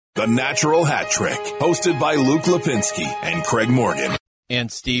The Natural Hat Trick, hosted by Luke Lipinski and Craig Morgan.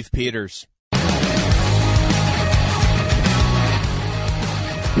 And Steve Peters.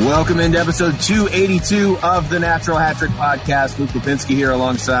 Welcome into episode 282 of the Natural Hat Trick podcast. Luke Lipinski here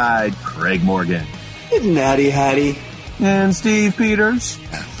alongside Craig Morgan. Good natty hattie. And Steve Peters.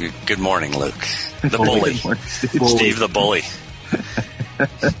 Good morning, Luke. The bully. Morning, Steve the bully.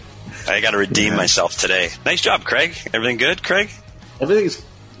 I got to redeem myself today. Nice job, Craig. Everything good, Craig? Everything's,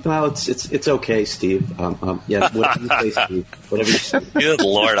 well, it's okay, Steve. Yeah, whatever you say, Steve. Whatever you say. Good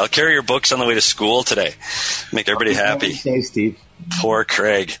Lord. I'll carry your books on the way to school today. Make everybody happy. Okay, Steve. Poor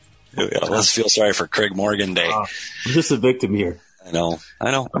Craig. Let's feel sorry for Craig Morgan Day. I'm just a victim here. I know.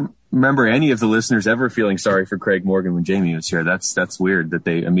 Remember any of the listeners ever feeling sorry for Craig Morgan when Jamie was here? That's weird that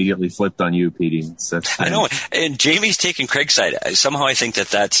they immediately flipped on you, Petey. I know. And Jamie's taking Craig's side. Somehow I think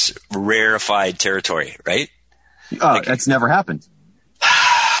that's rarefied territory, right? That's never happened.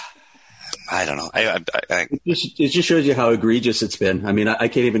 I don't know. It just shows you how egregious it's been. I mean, I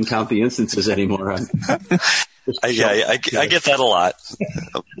can't even count the instances anymore. I get that a lot.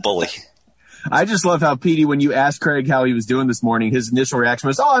 Bully. I just love how Petey, when you asked Craig how he was doing this morning, his initial reaction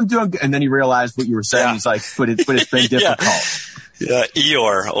was, "Oh, I'm doing good." And then he realized what you were saying. Yeah. He's like, but it's been difficult. Yeah,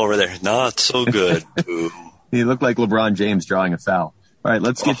 Eeyore over there. Not so good. He looked like LeBron James drawing a foul. All right,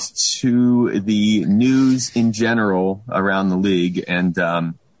 let's get to the news in general around the league. And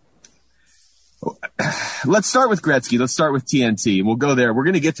let's start with Gretzky. Let's start with TNT. We'll go there. We're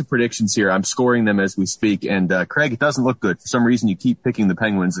going to get to predictions here. I'm scoring them as we speak. And Craig, it doesn't look good. For some reason, you keep picking the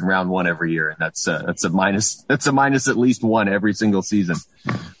Penguins in round one every year, and that's a minus. That's a minus at least one every single season.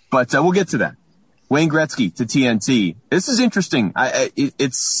 But we'll get to that. Wayne Gretzky to TNT. This is interesting. I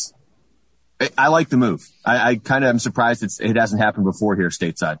like the move. I kind of am surprised it hasn't happened before here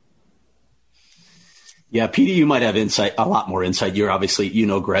stateside. Yeah, Petey, you might have insight, a lot more insight. You're obviously,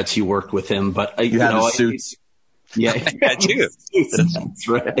 Gretz, you worked with him, but you have his suits. Yeah, I do. That's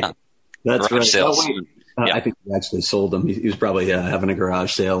right. That's right. Sales. I think he actually sold them. He was probably having a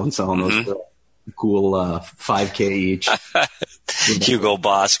garage sale and selling those cool $5K each. Hugo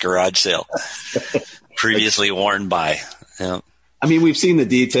Boss garage sale. Previously worn by. Yeah. I mean, we've seen the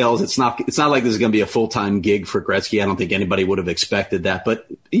details. It's not like this is going to be a full-time gig for Gretzky. I don't think anybody would have expected that. But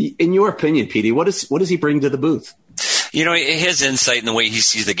in your opinion, Petey, what does he bring to the booth? His insight and the way he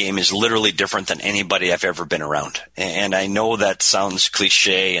sees the game is literally different than anybody I've ever been around. And I know that sounds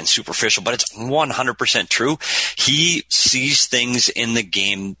cliche and superficial, but it's 100% true. He sees things in the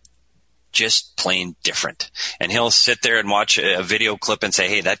game just plain different. And he'll sit there and watch a video clip and say,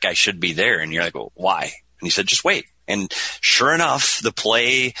 hey, that guy should be there. And you're like, well, why? And he said, just wait. And sure enough, the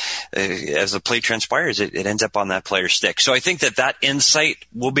play, as the play transpires, it ends up on that player's stick. So I think that insight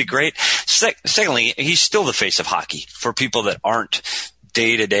will be great. Secondly, he's still the face of hockey. For people that aren't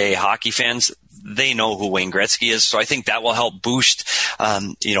day-to-day hockey fans, they know who Wayne Gretzky is. So I think that will help boost,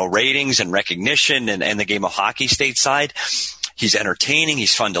 ratings and recognition and the game of hockey stateside. He's entertaining.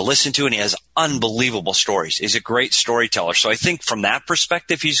 He's fun to listen to, and he has unbelievable stories. He's a great storyteller. So I think from that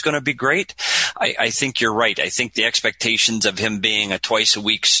perspective, he's going to be great. I think you're right. I think the expectations of him being a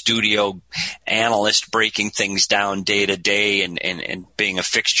twice-a-week studio analyst, breaking things down day to day and being a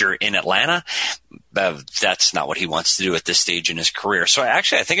fixture in Atlanta, that's not what he wants to do at this stage in his career. So I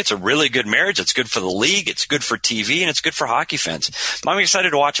think it's a really good marriage. It's good for the league. It's good for TV, and it's good for hockey fans. I'm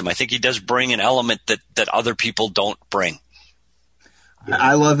excited to watch him. I think he does bring an element that other people don't bring.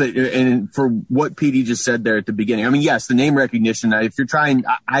 I love it. And for what Petey just said there at the beginning, I mean, yes, the name recognition, if you're trying,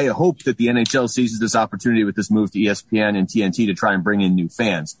 I hope that the NHL seizes this opportunity with this move to ESPN and TNT to try and bring in new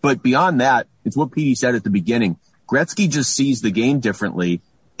fans. But beyond that, it's what Petey said at the beginning. Gretzky just sees the game differently,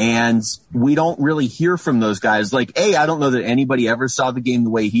 and we don't really hear from those guys. Like, I don't know that anybody ever saw the game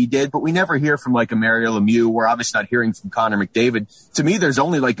the way he did, but we never hear from like a Mario Lemieux. We're obviously not hearing from Connor McDavid. To me, there's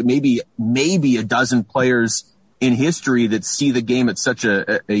only like maybe a dozen players in history that see the game at such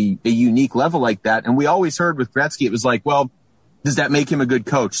a unique level like that. And we always heard with Gretzky, it was like, well, does that make him a good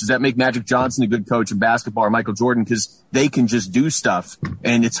coach? Does that make Magic Johnson a good coach in basketball or Michael Jordan? Because they can just do stuff,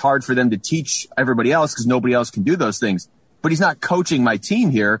 and it's hard for them to teach everybody else because nobody else can do those things. But he's not coaching my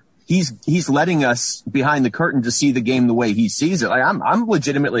team here. He's letting us behind the curtain to see the game the way he sees it. Like, I'm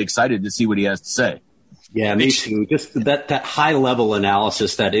legitimately excited to see what he has to say. Yeah, me too. Just that high level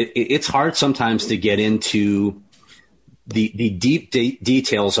analysis that it's hard sometimes to get into the deep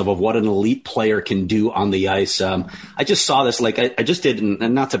details of what an elite player can do on the ice. I just saw this, like I just did,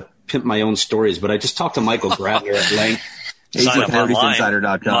 and not to pimp my own stories, but I just talked to Michael Grabner at length. Sign up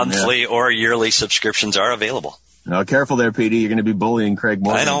online. Monthly or yearly subscriptions are available. No, careful there, PD. You're going to be bullying Craig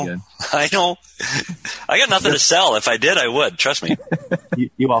Morgan again. I know. I got nothing to sell. If I did, I would. Trust me.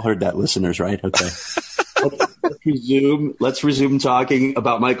 You all heard that, listeners, right? Okay. Let's resume talking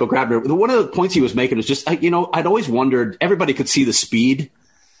about Michael Grabner. One of the points he was making was just, I'd always wondered, everybody could see the speed.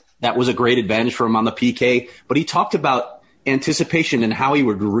 That was a great advantage for him on the PK. But he talked about anticipation and how he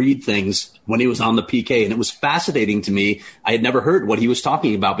would read things when he was on the PK. And it was fascinating to me. I had never heard what he was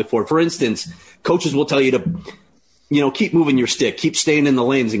talking about before. For instance, coaches will tell you to, keep moving your stick, keep staying in the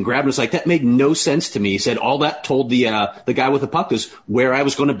lanes. And Grabner's like, that made no sense to me. He said all that told the guy with the puck is where I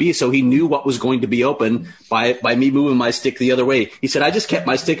was going to be. So he knew what was going to be open by me moving my stick the other way. He said, I just kept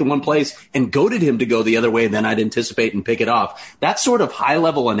my stick in one place and goaded him to go the other way. And then I'd anticipate and pick it off. That sort of high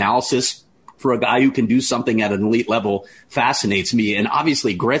level analysis for a guy who can do something at an elite level fascinates me. And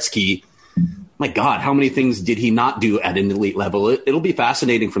obviously Gretzky, my God, how many things did he not do at an elite level? It'll be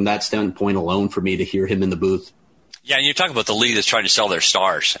fascinating from that standpoint alone for me to hear him in the booth. Yeah, and you talk about the league that's trying to sell their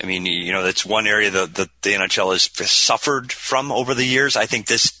stars. I mean, that's one area that the NHL has suffered from over the years. I think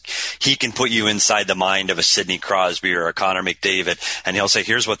he can put you inside the mind of a Sidney Crosby or a Connor McDavid, and he'll say,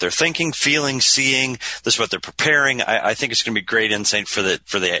 here's what they're thinking, feeling, seeing. This is what they're preparing. I think it's going to be great insight for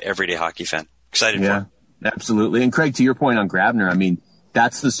the everyday hockey fan. Excited for him. Absolutely. And Craig, to your point on Grabner, I mean,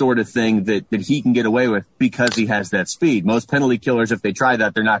 that's the sort of thing that he can get away with because he has that speed. Most penalty killers, if they try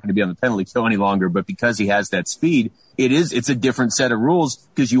that, they're not going to be on the penalty kill any longer. But because he has that speed, it's a different set of rules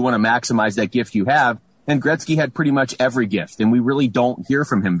because you want to maximize that gift you have. And Gretzky had pretty much every gift, and we really don't hear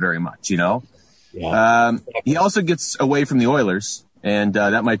from him very much, Yeah. He also gets away from the Oilers, and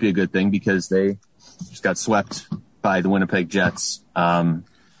that might be a good thing because they just got swept by the Winnipeg Jets. At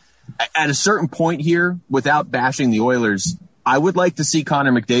a certain point here, without bashing the Oilers, I would like to see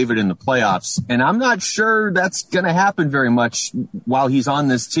Connor McDavid in the playoffs, and I'm not sure that's going to happen very much while he's on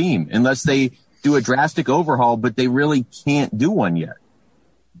this team, unless they do a drastic overhaul, but they really can't do one yet.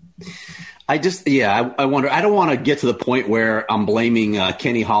 I wonder. I don't want to get to the point where I'm blaming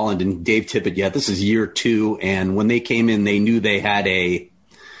Kenny Holland and Dave Tippett yet. This is year 2, and when they came in, they knew they had a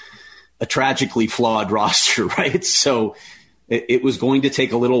tragically flawed roster, right? So it was going to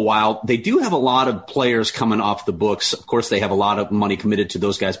take a little while. They do have a lot of players coming off the books. Of course, they have a lot of money committed to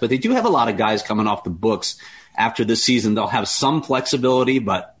those guys, but they do have a lot of guys coming off the books after this season. They'll have some flexibility,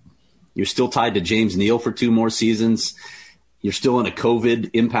 but you're still tied to James Neal for 2 more seasons. You're still in a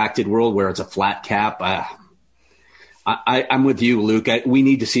COVID-impacted world where it's a flat cap. I'm with you, Luke. We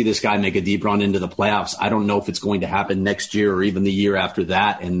need to see this guy make a deep run into the playoffs. I don't know if it's going to happen next year or even the year after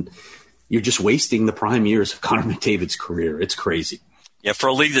that, and you're just wasting the prime years of Connor McDavid's career. It's crazy. Yeah, for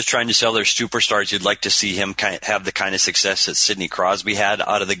a league that's trying to sell their superstars, you'd like to see him have the kind of success that Sidney Crosby had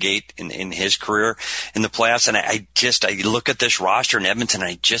out of the gate in his career in the playoffs. And I look at this roster in Edmonton,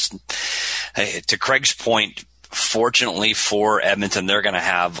 to Craig's point, fortunately for Edmonton, they're going to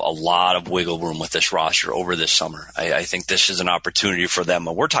have a lot of wiggle room with this roster over this summer. I think this is an opportunity for them.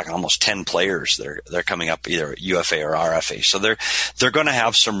 We're talking almost 10 players. They're coming up either UFA or RFA. So they're going to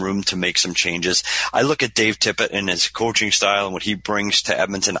have some room to make some changes. I look at Dave Tippett and his coaching style and what he brings to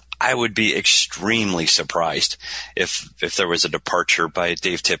Edmonton. I would be extremely surprised if there was a departure by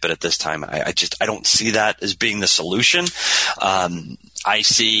Dave Tippett at this time. I don't see that as being the solution. I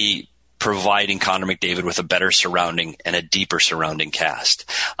see providing Connor McDavid with a better surrounding and a deeper surrounding cast.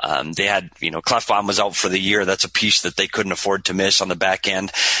 They had, Clefbaum was out for the year. That's a piece that they couldn't afford to miss on the back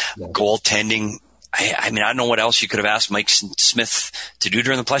end. Yeah. Goaltending. I don't know what else you could have asked Mike Smith to do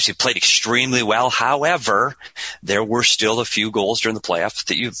during the playoffs. He played extremely well. However, there were still a few goals during the playoffs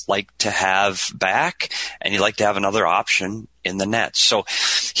that you'd like to have back, and you'd like to have another option in the net. So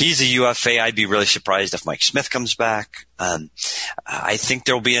he's a UFA. I'd be really surprised if Mike Smith comes back. I think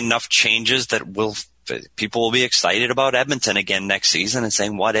there will be enough changes that people will be excited about Edmonton again next season and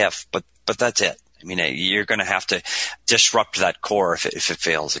saying, what if? But that's it. You're going to have to disrupt that core if it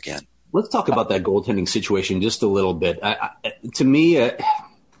fails again. Let's talk about that goaltending situation just a little bit. To me,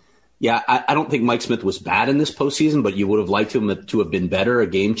 I don't think Mike Smith was bad in this postseason, but you would have liked him to have been better, a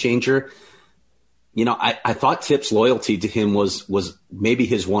game changer. I thought Tip's loyalty to him was maybe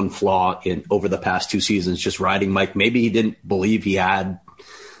his one flaw over the past 2 seasons, just riding Mike. Maybe he didn't believe he had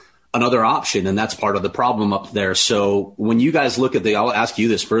another option, and that's part of the problem up there. So when you guys look at I'll ask you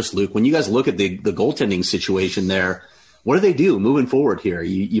this first, Luke, when you guys look at the goaltending situation there, what do they do moving forward here?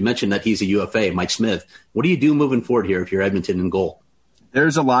 You mentioned that he's a UFA, Mike Smith. What do you do moving forward here if you're Edmonton in goal?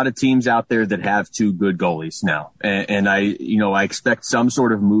 There's a lot of teams out there that have 2 good goalies now. And I expect some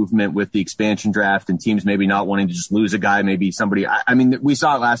sort of movement with the expansion draft and teams maybe not wanting to just lose a guy, maybe somebody. We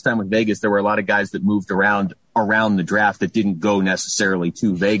saw it last time with Vegas. There were a lot of guys that moved around the draft that didn't go necessarily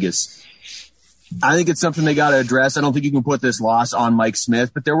to Vegas. I think it's something they got to address. I don't think you can put this loss on Mike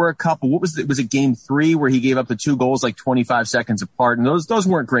Smith, but there were a couple. What was it? Was it game 3 where he gave up the 2 goals like 25 seconds apart? And those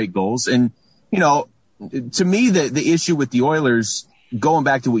weren't great goals. And, to me, the issue with the Oilers, going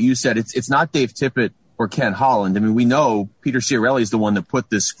back to what you said, it's not Dave Tippett or Ken Holland. I mean, we know Peter Chiarelli is the one that put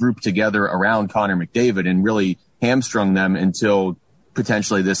this group together around Connor McDavid and really hamstrung them until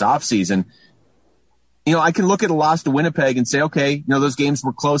potentially this offseason. I can look at a loss to Winnipeg and say, okay, those games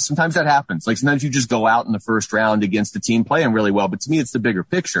were close. Sometimes that happens. Like sometimes you just go out in the first round against a team playing really well. But to me, it's the bigger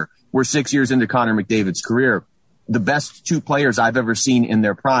picture. We're 6 years into Connor McDavid's career. The best 2 players I've ever seen in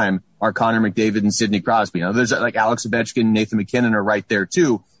their prime are Connor McDavid and Sidney Crosby. There's like Alex Ovechkin and Nathan McKinnon are right there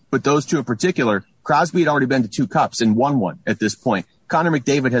too. But those 2 in particular, Crosby had already been to 2 cups and won one at this point. Connor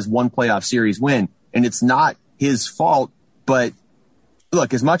McDavid has 1 playoff series win, and it's not his fault, but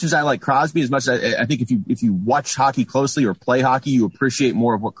look, as much as I like Crosby, as much as I think if you watch hockey closely or play hockey, you appreciate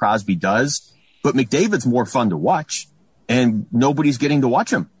more of what Crosby does. But McDavid's more fun to watch, and nobody's getting to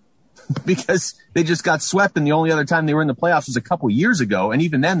watch him because they just got swept. And the only other time they were in the playoffs was a couple years ago, and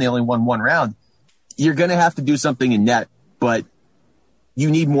even then they only won 1 round. You're going to have to do something in net, but you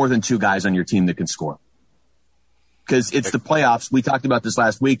need more than 2 guys on your team that can score because it's the playoffs. We talked about this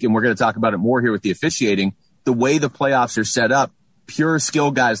last week, and we're going to talk about it more here with the officiating. The way the playoffs are set up, pure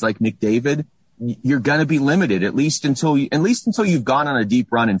skill guys like McDavid, you're going to be limited at least until you've gone on a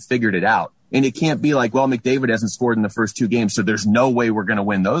deep run and figured it out. And it can't be like, well, McDavid hasn't scored in the first 2 games, so there's no way we're going to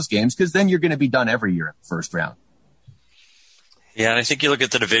win those games because then you're going to be done every year in the first round. Yeah, and I think you look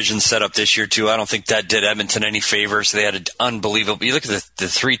at the division setup this year, too. I don't think that did Edmonton any favors. They had an unbelievable – you look at the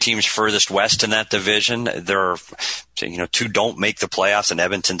 3 teams furthest west in that division. There are, 2 don't make the playoffs, and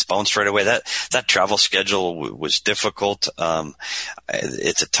Edmonton's bounced right away. That travel schedule was difficult.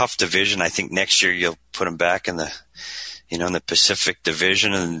 It's a tough division. I think next year you'll put them back in the – in the Pacific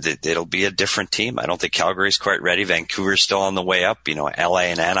Division, and it'll be a different team. I don't think Calgary's quite ready. Vancouver's still on the way up. LA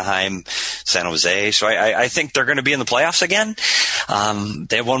and Anaheim, San Jose. So I think they're going to be in the playoffs again.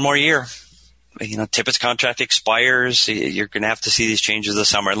 They have 1 more year. Tippett's contract expires. You're going to have to see these changes this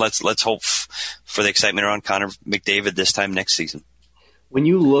summer. Let's hope for the excitement around Connor McDavid this time next season. When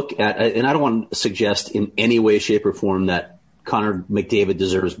you look at, and I don't want to suggest in any way, shape, or form that Connor McDavid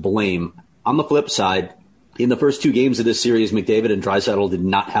deserves blame. On the flip side, in the first 2 games of this series, McDavid and Draisaitl did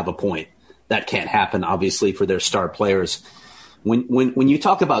not have a point. That can't happen, obviously, for their star players. When you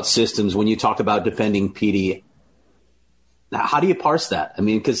talk about systems, when you talk about defending PD, how do you parse that? I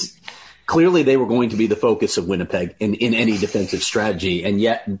mean, because clearly they were going to be the focus of Winnipeg in any defensive strategy, and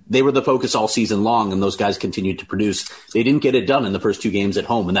yet they were the focus all season long, and those guys continued to produce. They didn't get it done in the first 2 games at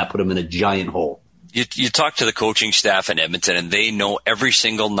home, and that put them in a giant hole. You talk to the coaching staff in Edmonton, and they know every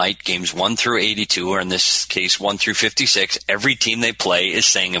single night, games 1 through 82, or in this case 1 through 56, every team they play is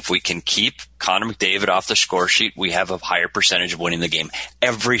saying if we can keep Connor McDavid off the score sheet, we have a higher percentage of winning the game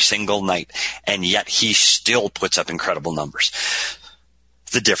every single night. And yet he still puts up incredible numbers.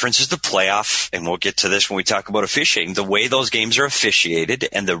 The difference is the playoff, and we'll get to this when we talk about officiating. The way those games are officiated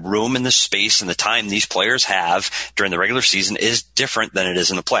and the room and the space and the time these players have during the regular season is different than it is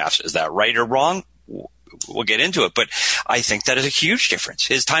in the playoffs. Is that right or wrong? We'll get into it, but I think that is a huge difference.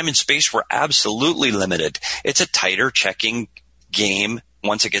 His time and space were absolutely limited. It's a tighter checking game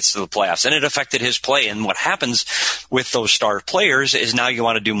once it gets to the playoffs, and it affected his play. And what happens with those star players is now you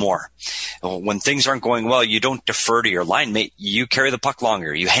want to do more. When things aren't going well, you don't defer to your line mate. You carry the puck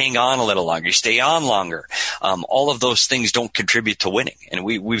longer. You hang on a little longer. You stay on longer. All of those things don't contribute to winning, and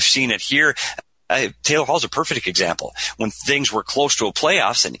we've seen it here. Taylor Hall's a perfect example. When things were close to a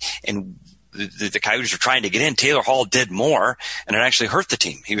playoffs and the Coyotes were trying to get in, Taylor Hall did more, and it actually hurt the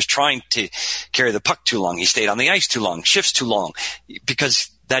team. He was trying to carry the puck too long. He stayed on the ice too long, shifts too long, because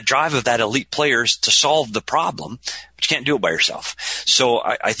that drive of that elite players to solve the problem, but you can't do it by yourself. So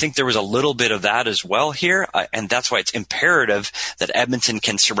I think there was a little bit of that as well here, and that's why it's imperative that Edmonton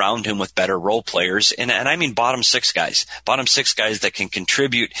can surround him with better role players, and I mean bottom six guys that can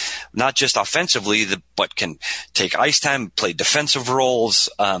contribute not just offensively, but can take ice time, play defensive roles,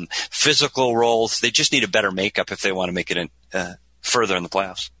 physical roles. They just need a better makeup if they want to make it in further in the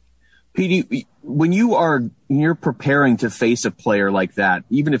playoffs. Petey, when you're preparing to face a player like that,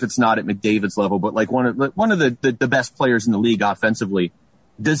 even if it's not at McDavid's level, but like one of the best players in the league offensively,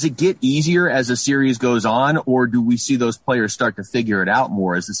 does it get easier as the series goes on, or do we see those players start to figure it out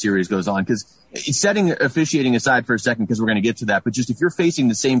more as the series goes on? Because setting officiating aside for a second, because we're going to get to that, but just if you're facing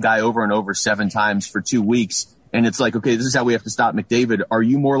the same guy over and over 7 times for 2 weeks, and it's like, okay, this is how we have to stop McDavid, are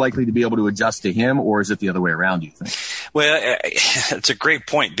you more likely to be able to adjust to him, or is it the other way around, do you think? Well, it's a great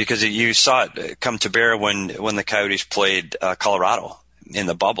point, because you saw it come to bear when the Coyotes played Colorado. in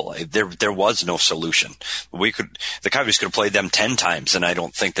the bubble. There was no solution. The Coyotes could have played them 10 times, and I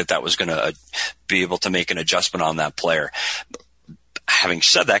don't think that was going to be able to make an adjustment on that player. Having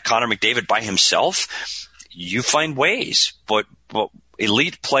said that, Connor McDavid by himself, you find ways, but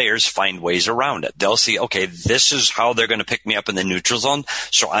elite players find ways around it. They'll see, okay, this is how they're going to pick me up in the neutral zone,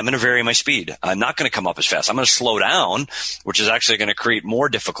 so I'm going to vary my speed. I'm not going to come up as fast. I'm going to slow down, which is actually going to create more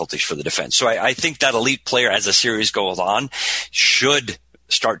difficulties for the defense. So I think that elite player, as the series goes on, should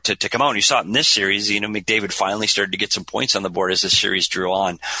start to come out. And you saw it in this series. McDavid finally started to get some points on the board as the series drew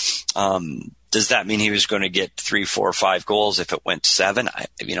on. Does that mean he was going to get 3, 4, 5 goals if it went 7?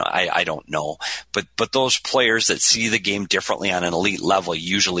 I don't know. But those players that see the game differently on an elite level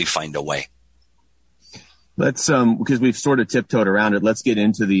usually find a way. Let's, because we've sort of tiptoed around it, let's get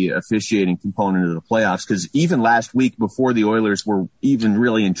into the officiating component of the playoffs. Because even last week, before the Oilers were even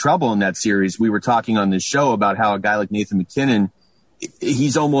really in trouble in that series, we were talking on this show about how a guy like Nathan MacKinnon,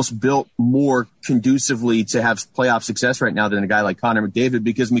 he's almost built more conducively to have playoff success right now than a guy like Connor McDavid,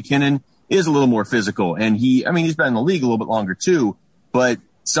 because MacKinnon is a little more physical. And he's been in the league a little bit longer too, but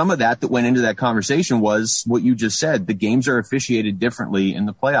some of that went into that conversation was what you just said. The games are officiated differently in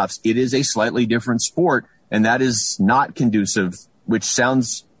the playoffs. It is a slightly different sport, and that is not conducive, which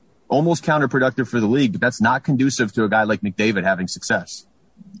sounds almost counterproductive for the league, but that's not conducive to a guy like McDavid having success.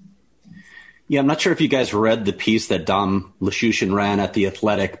 Yeah, I'm not sure if you guys read the piece that Dom Luszczyszyn ran at The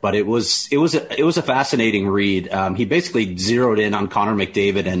Athletic, but it was a fascinating read. He basically zeroed in on Connor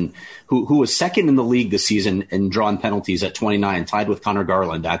McDavid, and who was second in the league this season in drawn penalties at 29, tied with Connor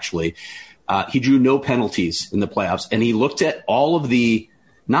Garland, actually. He drew no penalties in the playoffs, and he looked at all of the,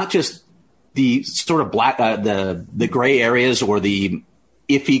 not just the sort of black, the gray areas or the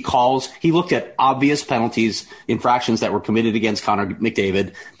iffy calls. He looked at obvious penalties, infractions that were committed against Connor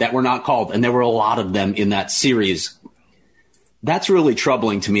McDavid that were not called, and there were a lot of them in that series. That's really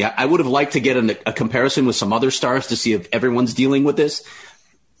troubling to me. I would have liked to get a comparison with some other stars to see if everyone's dealing with this.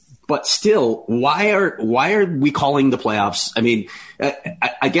 But still, why are we calling the playoffs? I mean,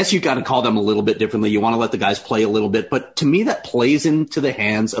 I guess you've got to call them a little bit differently. You want to let the guys play a little bit, but to me, that plays into the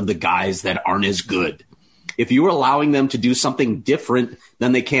hands of the guys that aren't as good. If you are allowing them to do something different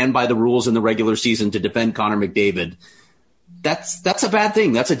than they can by the rules in the regular season to defend Connor McDavid, that's a bad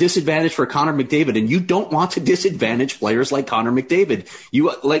thing. That's a disadvantage for Connor McDavid, and you don't want to disadvantage players like Connor McDavid.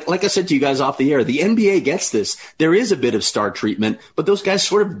 You like I said to you guys off the air, the NBA gets this. There is a bit of star treatment, but those guys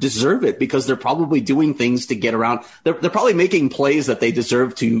sort of deserve it because they're probably doing things to get around. They're probably making plays that they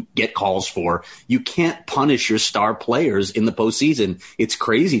deserve to get calls for. You can't punish your star players in the postseason. It's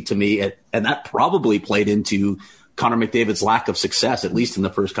crazy to me, and that probably played into Connor McDavid's lack of success, at least in the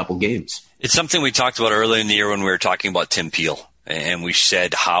first couple games. It's something we talked about earlier in the year when we were talking about Tim Peel, and we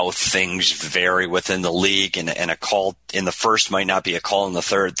said how things vary within the league, and a call in the first might not be a call in the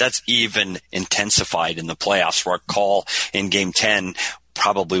third. That's even intensified in the playoffs, where a call in Game 10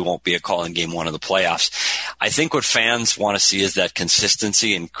 probably won't be a call in Game 1 of the playoffs. I think what fans want to see is that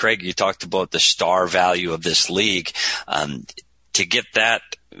consistency, and Craig, you talked about the star value of this league. To get that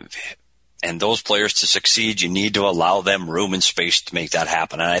and those players to succeed, you need to allow them room and space to make that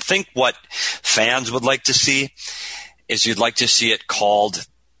happen. And I think what fans would like to see is you'd like to see it called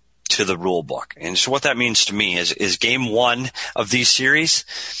to the rule book. And so what that means to me is Game 1 of these series,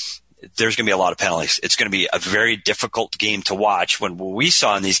 there's going to be a lot of penalties. It's going to be a very difficult game to watch. When we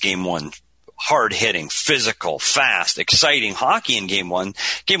saw in these Game 1, hard-hitting, physical, fast, exciting hockey in Game 1,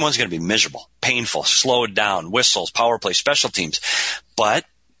 Game 1 is going to be miserable, painful, slowed down, whistles, power play, special teams. But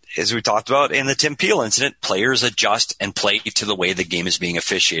as we talked about in the Tim Peel incident, players adjust and play to the way the game is being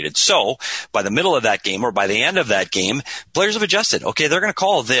officiated. So by the middle of that game or by the end of that game, players have adjusted. Okay, they're going to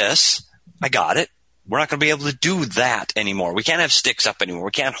call this. I got it. We're not going to be able to do that anymore. We can't have sticks up anymore.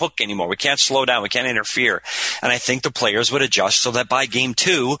 We can't hook anymore. We can't slow down. We can't interfere. And I think the players would adjust so that by Game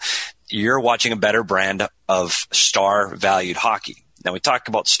 2, you're watching a better brand of star-valued hockey. Now, we talk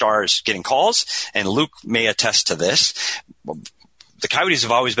about stars getting calls, and Luke may attest to this. The Coyotes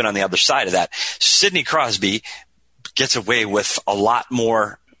have always been on the other side of that. Sidney Crosby gets away with a lot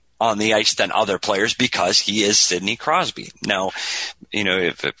more on the ice than other players because he is Sidney Crosby. Now,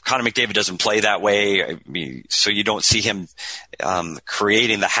 if Connor McDavid doesn't play that way, so you don't see him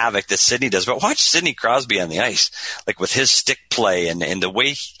creating the havoc that Sidney does. But watch Sidney Crosby on the ice, like with his stick play and the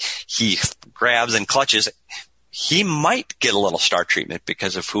way he grabs and clutches. He might get a little star treatment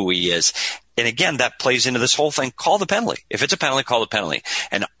because of who he is. And again, that plays into this whole thing. Call the penalty. If it's a penalty, call the penalty.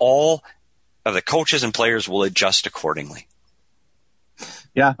 And all of the coaches and players will adjust accordingly.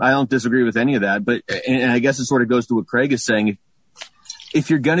 Yeah, I don't disagree with any of that. And I guess it sort of goes to what Craig is saying. If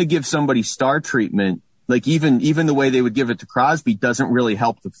you're going to give somebody star treatment, Like even the way they would give it to Crosby doesn't really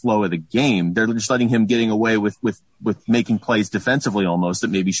help the flow of the game. They're just letting him getting away with making plays defensively almost that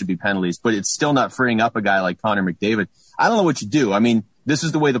maybe should be penalties, but it's still not freeing up a guy like Connor McDavid. I don't know what you do. I mean, this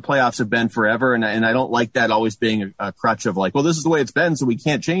is the way the playoffs have been forever. And I don't like that always being a crutch of like, well, this is the way it's been, so we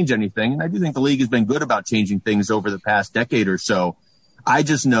can't change anything. And I do think the league has been good about changing things over the past decade or so. I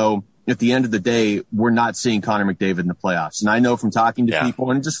just know at the end of the day, we're not seeing Connor McDavid in the playoffs. And I know from talking to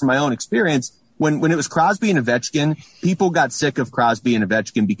people and just from my own experience, when it was Crosby and Ovechkin, people got sick of Crosby and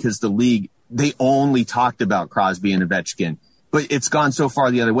Ovechkin because the league, they only talked about Crosby and Ovechkin. But it's gone so far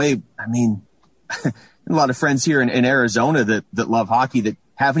the other way. I mean, a lot of friends here in Arizona that love hockey that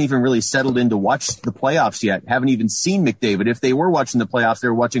haven't even really settled in to watch the playoffs yet, haven't even seen McDavid. If they were watching the playoffs, they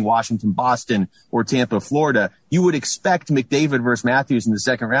were watching Washington, Boston, or Tampa, Florida. You would expect McDavid versus Matthews in the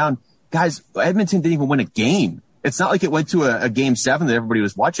second round. Guys, Edmonton didn't even win a game. It's not like it went to a game 7 that everybody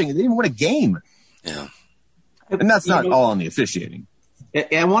was watching. They didn't even win a game. Yeah. And that's not all on the officiating.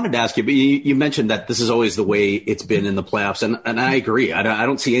 I wanted to ask you, but you mentioned that this is always the way it's been in the playoffs, and I agree. I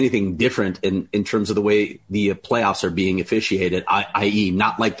don't see anything different in terms of the way the playoffs are being officiated, i.e.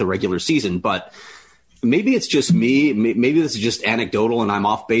 not like the regular season. But maybe it's just me. Maybe this is just anecdotal and I'm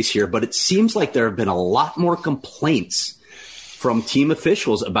off base here, but it seems like there have been a lot more complaints from team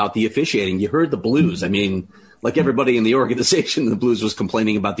officials about the officiating. You heard the Blues. I mean, like everybody in the organization, the Blues was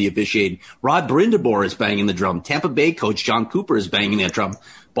complaining about the officiating. Rod Brindamore is banging the drum. Tampa Bay coach John Cooper is banging that drum.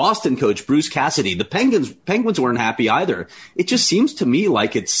 Boston coach Bruce Cassidy. The Penguins weren't happy either. It just seems to me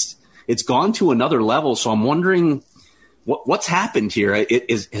like it's gone to another level. So I'm wondering what's happened here.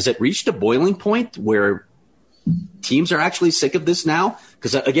 Has it reached a boiling point where teams are actually sick of this now?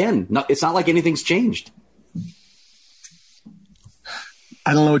 Because again, it's not like anything's changed.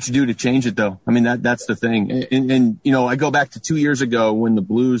 I don't know what you do to change it, though. I mean, that's the thing. And you know, I go back to 2 years ago when the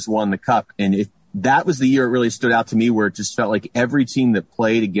Blues won the Cup, and that was the year it really stood out to me where it just felt like every team that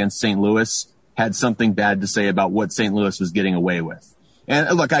played against St. Louis had something bad to say about what St. Louis was getting away with.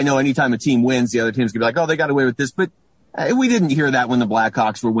 And look, I know anytime a team wins, the other team's going to be like, oh, they got away with this. But we didn't hear that when the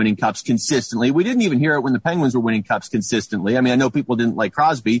Blackhawks were winning Cups consistently. We didn't even hear it when the Penguins were winning Cups consistently. I mean, I know people didn't like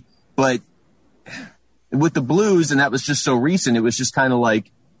Crosby, but with the Blues, and that was just so recent, it was just kind of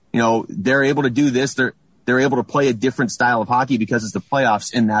like, you know, they're able to do this. They're able to play a different style of hockey because it's the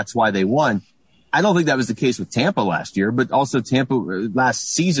playoffs, and that's why they won. I don't think that was the case with Tampa last year, but also Tampa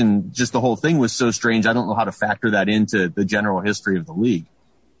last season, just the whole thing was so strange. I don't know how to factor that into the general history of the league.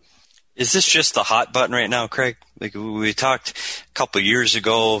 Is this just the hot button right now, Craig? Like we talked a couple of years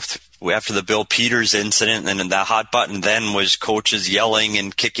ago after the Bill Peters incident, and the hot button then was coaches yelling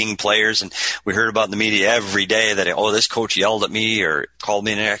and kicking players. And we heard about in the media every day that, oh, this coach yelled at me or called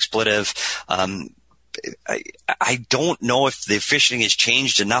me an expletive. I don't know if the officiating has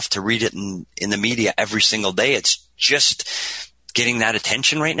changed enough to read it in the media every single day. It's just getting that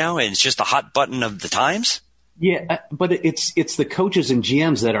attention right now, and it's just a hot button of the times. Yeah, but it's the coaches and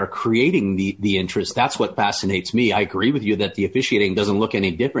GMs that are creating the interest. That's what fascinates me. I agree with you that the officiating doesn't look any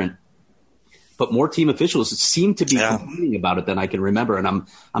different, but more team officials seem to be complaining about it than I can remember, and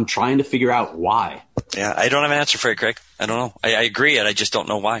I'm trying to figure out why. Yeah, I don't have an answer for it, Craig. I don't know. I agree, and I just don't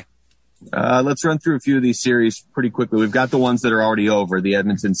know why. Let's run through a few of these series pretty quickly. We've got the ones that are already over, the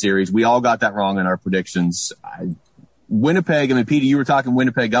Edmonton series. We all got that wrong in our predictions. Winnipeg, I mean, Petey, you were talking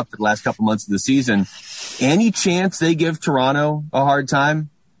Winnipeg up for the last couple months of the season. Any chance they give Toronto a hard time?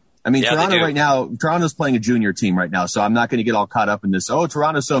 I mean, Toronto right now, Toronto's playing a junior team right now, so I'm not going to get all caught up in this. Oh,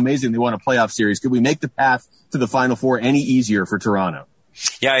 Toronto's so amazing, they won a playoff series. Could we make the path to the Final Four any easier for Toronto?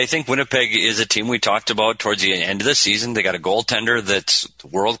 Yeah, I think Winnipeg is a team we talked about towards the end of the season. They got a goaltender that's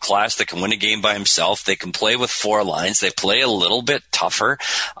world class, that can win a game by himself. They can play with four lines. They play a little bit tougher.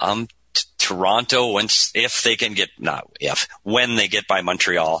 Toronto, when they get by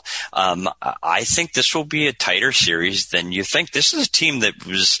Montreal, I think this will be a tighter series than you think. This is a team that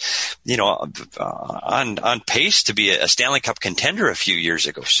was, on pace to be a Stanley Cup contender a few years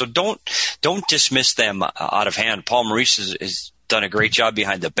ago. So don't dismiss them out of hand. Paul Maurice is done a great job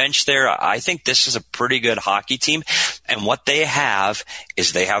behind the bench there. I think this is a pretty good hockey team. And what they have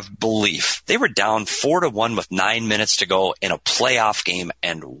is they have belief. They were down 4-1 with 9 minutes to go in a playoff game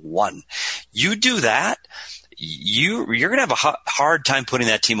and won. You do that, you're going to have a hard time putting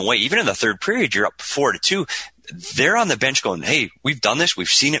that team away. Even in the third period, you're up 4-2. They're on the bench going, hey, we've done this. We've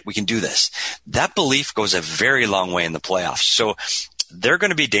seen it. We can do this. That belief goes a very long way in the playoffs. So they're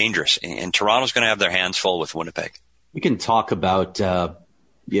going to be dangerous. And Toronto's going to have their hands full with Winnipeg. We can talk about a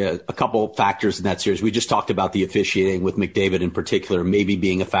couple factors in that series. We just talked about the officiating with McDavid in particular, maybe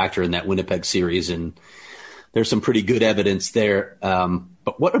being a factor in that Winnipeg series, and there's some pretty good evidence there.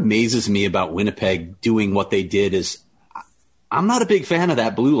 But what amazes me about Winnipeg doing what they did is I'm not a big fan of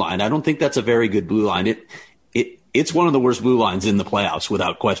that blue line. I don't think that's a very good blue line. It's one of the worst blue lines in the playoffs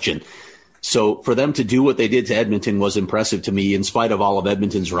without question. So for them to do what they did to Edmonton was impressive to me in spite of all of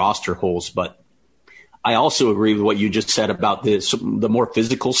Edmonton's roster holes. But I also agree with what you just said about the more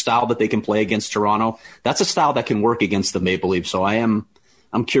physical style that they can play against Toronto. That's a style that can work against the Maple Leafs. So I'm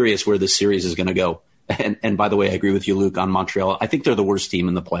curious where this series is going to go. And by the way, I agree with you, Luke, on Montreal. I think they're the worst team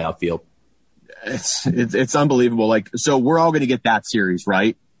in the playoff field. It's unbelievable. Like, so we're all going to get that series,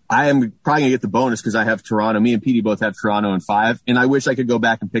 right? I am probably going to get the bonus because I have Toronto. Me and Petey both have Toronto in 5. And I wish I could go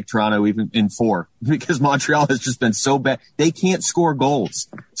back and pick Toronto even in 4 because Montreal has just been so bad. They can't score goals.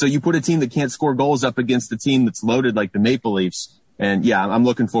 So you put a team that can't score goals up against a team that's loaded like the Maple Leafs. And yeah, I'm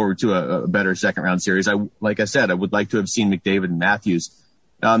looking forward to a better second round series. Like I said, I would like to have seen McDavid and Matthews.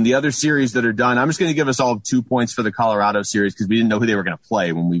 The other series that are done, I'm just going to give us all 2 points for the Colorado series because we didn't know who they were going to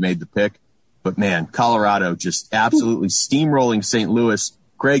play when we made the pick. But man, Colorado just absolutely steamrolling St. Louis.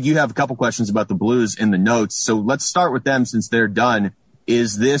 Craig, you have a couple questions about the Blues in the notes. So let's start with them since they're done.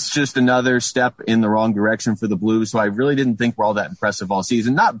 Is this just another step in the wrong direction for the Blues? So I really didn't think we're all that impressive all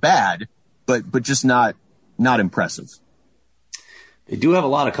season. Not bad, but just not impressive. They do have a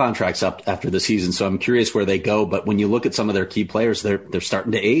lot of contracts up after the season, so I'm curious where they go. But when you look at some of their key players, they're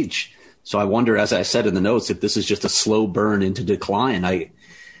starting to age. So I wonder, as I said in the notes, if this is just a slow burn into decline.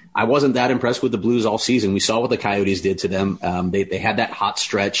 I wasn't that impressed with the Blues all season. We saw what the Coyotes did to them. They had that hot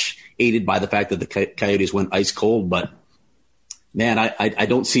stretch aided by the fact that the Coyotes went ice cold. But, man, I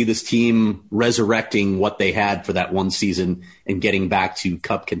don't see this team resurrecting what they had for that one season and getting back to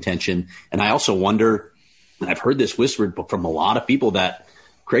cup contention. And I also wonder, and I've heard this whispered from a lot of people, that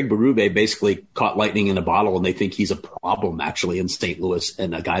Craig Berube basically caught lightning in a bottle and they think he's a problem actually in St. Louis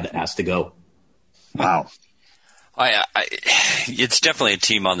and a guy that has to go. Wow. It's definitely a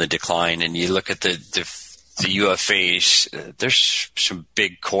team on the decline, and you look at the UFAs, there's some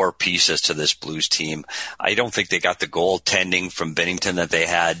big core pieces to this Blues team. I don't think they got the goaltending from Binnington that they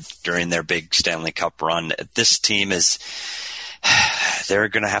had during their big Stanley Cup run. This team they're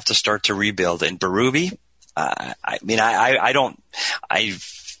going to have to start to rebuild. And Berube, I've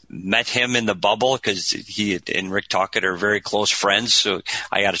met him in the bubble because he and Rick Tocchet are very close friends. So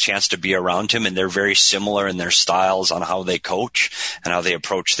I got a chance to be around him, and they're very similar in their styles on how they coach and how they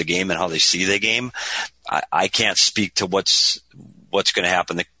approach the game and how they see the game. I can't speak to what's going to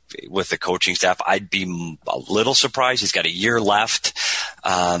happen with the coaching staff. I'd be a little surprised. He's got a year left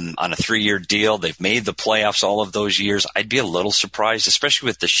on a 3-year deal. They've made the playoffs all of those years. I'd be a little surprised, especially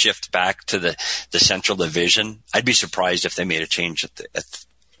with the shift back to the Central Division. I'd be surprised if they made a change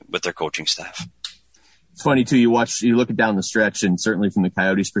with their coaching staff. It's funny too. You look it down the stretch, and certainly from the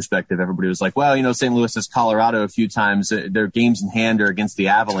Coyotes' perspective, everybody was like, well, St. Louis has Colorado a few times. Their games in hand are against the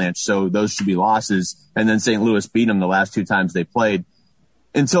Avalanche, so those should be losses. And then St. Louis beat them the last 2 times they played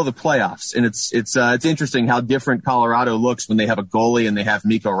until the playoffs. And it's interesting how different Colorado looks when they have a goalie and they have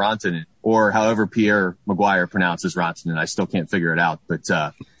Mikko Rantanen, or however Pierre Maguire pronounces Rantanen. I still can't figure it out.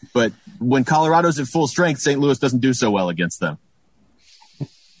 But when Colorado's at full strength, St. Louis doesn't do so well against them.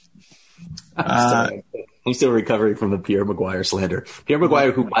 I'm still recovering from the Pierre Maguire slander. Pierre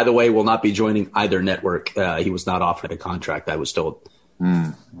Maguire, who, by the way, will not be joining either network. He was not offered a contract, I was told.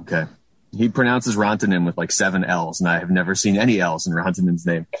 Okay. He pronounces Rantanen with like 7 L's, and I have never seen any L's in Rantanen's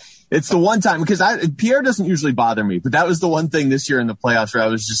name. It's the one time, because Pierre doesn't usually bother me, but that was the one thing this year in the playoffs where I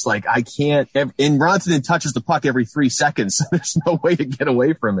was just like, I can't. And Rantanen touches the puck every 3 seconds, so there's no way to get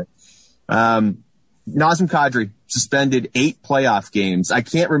away from it. Nazem Kadri suspended 8 playoff games. I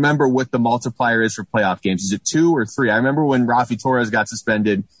can't remember what the multiplier is for playoff games. Is it 2 or 3? I remember when Rafi Torres got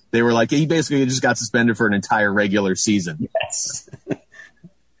suspended, they were like, he basically just got suspended for an entire regular season. Yes.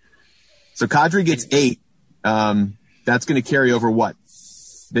 So Kadri gets 8. That's going to carry over what?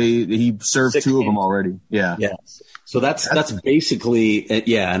 He served 6 2 of them already. Yeah. Yes. So that's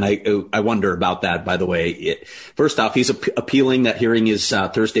basically, and I wonder about that, by the way. First off, he's appealing. That hearing is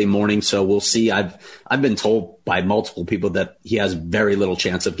Thursday morning, so we'll see. I've been told by multiple people that he has very little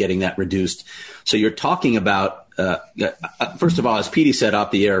chance of getting that reduced. So you're talking about, first of all, as Petey said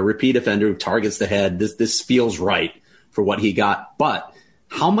off the air, a repeat offender who targets the head. This feels right for what he got. But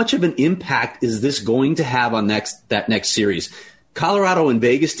how much of an impact is this going to have on that next series? Colorado and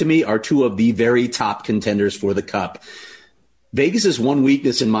Vegas, to me, are 2 of the very top contenders for the Cup. Vegas's one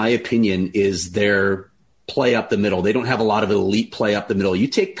weakness, in my opinion, is their play up the middle. They don't have a lot of elite play up the middle. You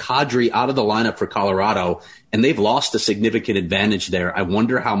take Kadri out of the lineup for Colorado, and they've lost a significant advantage there. I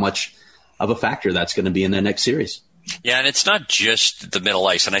wonder how much of a factor that's going to be in the next series. Yeah, and it's not just the middle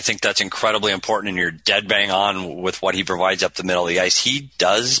ice, and I think that's incredibly important, and you're dead bang on with what he provides up the middle of the ice. He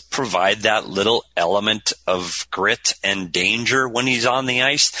does provide that little element of grit and danger when he's on the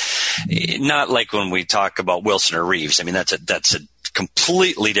ice. Not like when we talk about Wilson or Reeves. I mean, that's a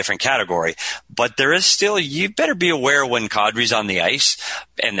completely different category, but there is still, you better be aware when Kadri's on the ice,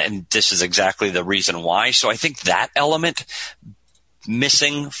 and this is exactly the reason why. So I think that element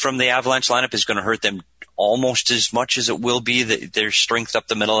missing from the Avalanche lineup is going to hurt them almost as much as it will be their strength up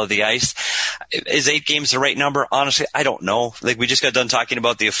the middle of the ice. Is 8 games the right number? Honestly, I don't know. Like, we just got done talking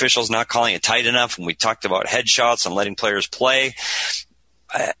about the officials not calling it tight enough, and we talked about headshots and letting players play.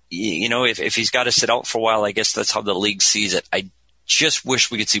 If he's got to sit out for a while, I guess that's how the league sees it. I just wish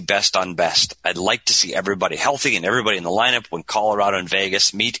we could see best on best. I'd like to see everybody healthy and everybody in the lineup when Colorado and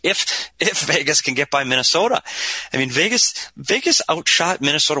Vegas meet. If Vegas can get by Minnesota. I mean, Vegas outshot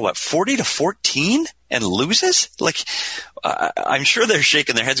Minnesota, 40-14 and loses? Like, I'm sure they're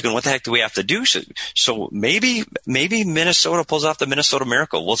shaking their heads going, what the heck do we have to do? So maybe Minnesota pulls off the Minnesota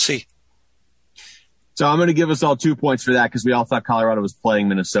miracle. We'll see. So I'm going to give us all 2 points for that because we all thought Colorado was playing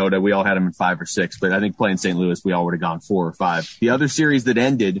Minnesota. We all had them in 5 or 6, but I think playing St. Louis, we all would have gone 4 or 5. The other series that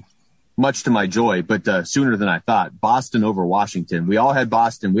ended, much to my joy, but sooner than I thought, Boston over Washington. We all had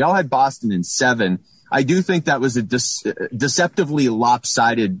Boston. We all had Boston in 7. I do think that was a deceptively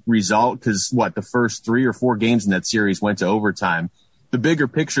lopsided result because, the first 3 or 4 games in that series went to overtime. The bigger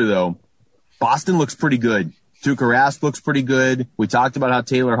picture, though, Boston looks pretty good. Tuukka Rask looks pretty good. We talked about how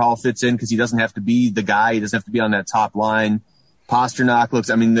Taylor Hall fits in because he doesn't have to be the guy. He doesn't have to be on that top line. Pasternak looks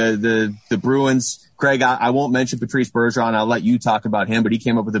 – I mean, the Bruins – Craig, I won't mention Patrice Bergeron. I'll let you talk about him, but he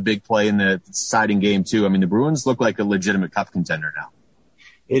came up with a big play in the deciding game too. I mean, the Bruins look like a legitimate cup contender now.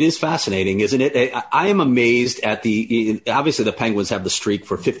 It is fascinating, isn't it? I am amazed at obviously the Penguins have the streak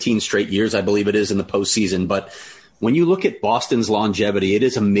for 15 straight years, I believe it is, in the postseason, but – when you look at Boston's longevity, it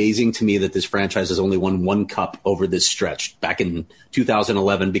is amazing to me that this franchise has only won 1 cup over this stretch back in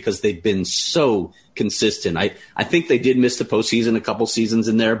 2011 because they've been so consistent. I think they did miss the postseason a couple seasons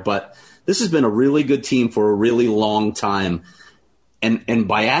in there, but this has been a really good team for a really long time. And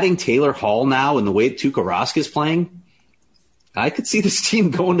by adding Taylor Hall now and the way Tuukka Rask is playing, I could see this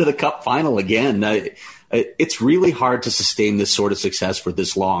team going to the cup final again. It's really hard to sustain this sort of success for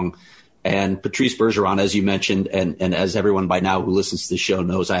this long. And Patrice Bergeron, as you mentioned, and as everyone by now who listens to the show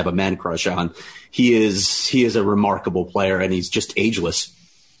knows, I have a man crush on. He is a remarkable player, and he's just ageless.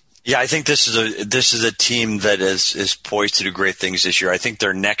 Yeah, I think this is a team that is poised to do great things this year. I think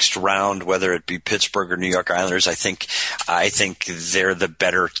their next round, whether it be Pittsburgh or New York Islanders, I think they're the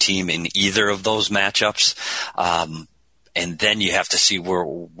better team in either of those matchups. And then you have to see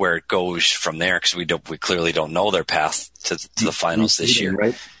where it goes from there because we clearly don't know their path to the finals this year.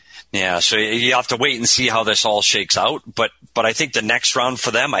 Right? Yeah, so you have to wait and see how this all shakes out. But I think the next round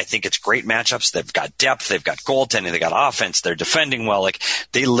for them, I think it's great matchups. They've got depth, they've got goaltending, they got offense, they're defending well. Like,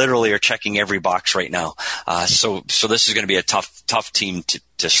 they literally are checking every box right now. So this is going to be a tough team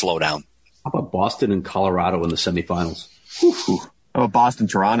to slow down. How about Boston and Colorado in the semifinals? How about Boston,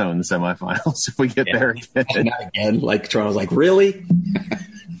 Toronto in the semifinals if we get there again? Not again. Like, Toronto's like, really?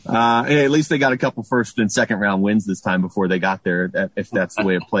 Hey, at least they got a couple first and second round wins this time before they got there, if that's the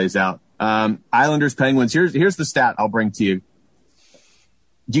way it plays out. Islanders, Penguins. Here's the stat I'll bring to you.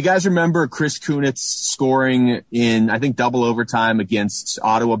 Do you guys remember Chris Kunitz scoring in, I think, double overtime against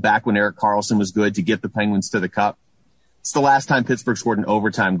Ottawa back when Erik Karlsson was good to get the Penguins to the Cup? It's the last time Pittsburgh scored an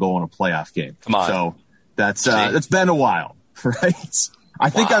overtime goal in a playoff game. Come on. So that's been a while, right? I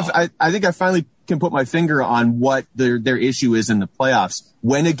think I finally can put my finger on what their issue is in the playoffs.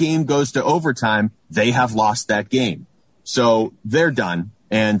 When a game goes to overtime, they have lost that game. So they're done.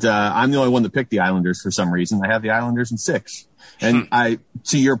 And I'm the only one that picked the Islanders for some reason. I have the Islanders in 6. And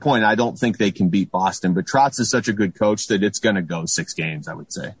to your point, I don't think they can beat Boston. But Trotz is such a good coach that it's going to go 6 games, I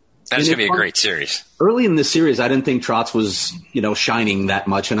would say. That's going to be a great series. Early in the series, I didn't think Trotz was, shining that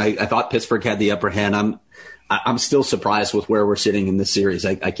much. And I thought Pittsburgh had the upper hand. I'm still surprised with where we're sitting in this series.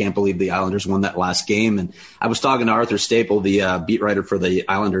 I can't believe the Islanders won that last game. And I was talking to Arthur Staple, the beat writer for the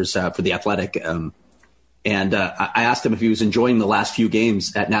Islanders for The Athletic, and I asked him if he was enjoying the last few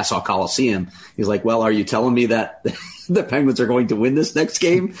games at Nassau Coliseum. He's like, well, are you telling me that the Penguins are going to win this next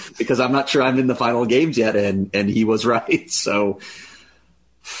game? Because I'm not sure I'm in the final games yet. And he was right. So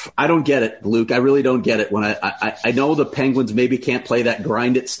I don't get it, Luke. I really don't get it. When I know the Penguins maybe can't play that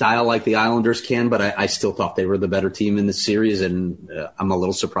grind it style like the Islanders can, but I still thought they were the better team in this series, and I'm a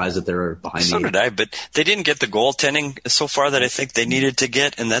little surprised that they're behind. So did I, but they didn't get the goaltending so far that I think they needed to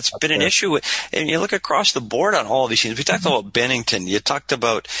get, and that's been an issue. And you look across the board on all of these teams. We talked about Bennington. You talked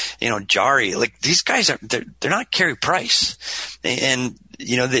about Jari. Like these guys they're not Carey Price, and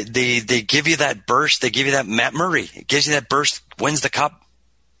they give you that burst. They give you that Matt Murray. It gives you that burst. Wins the cup.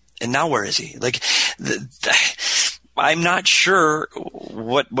 And now where is he? I'm not sure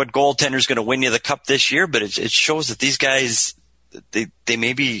what goaltender is going to win you the cup this year, but it shows that these guys, they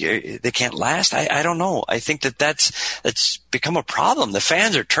can't last. I don't know. I think that's become a problem. The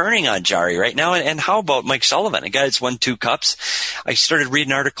fans are turning on Jari right now. And how about Mike Sullivan, a guy that's won 2 cups? I started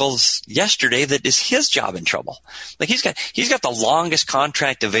reading articles yesterday that is his job in trouble. Like he's got the longest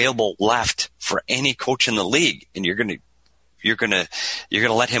contract available left for any coach in the league, and you're gonna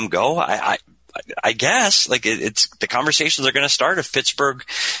let him go? I guess it's the conversations are going to start if Pittsburgh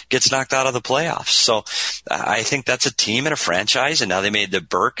gets knocked out of the playoffs. So I think that's a team and a franchise. And now they made the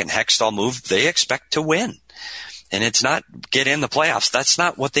Burke and Hextall move. They expect to win, and it's not get in the playoffs. That's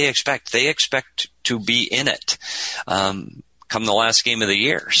not what they expect. They expect to be in it, come the last game of the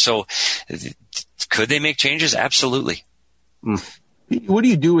year. So could they make changes? Absolutely. What do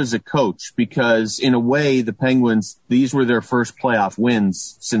you do as a coach? Because in a way, the Penguins, these were their first playoff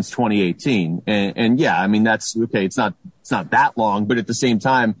wins since 2018. And yeah, I mean, that's okay. It's not that long, but at the same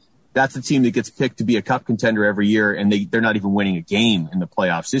time, that's a team that gets picked to be a cup contender every year. And they're not even winning a game in the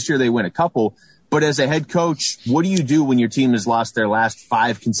playoffs. This year they win a couple, but as a head coach, what do you do when your team has lost their last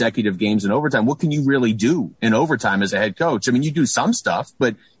 5 consecutive games in overtime? What can you really do in overtime as a head coach? I mean, you do some stuff,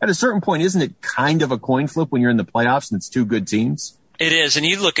 but at a certain point, isn't it kind of a coin flip when you're in the playoffs and it's 2 good teams? It is, and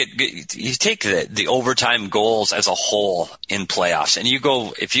you take the overtime goals as a whole in playoffs, and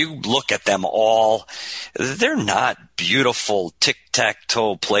if you look at them all, they're not beautiful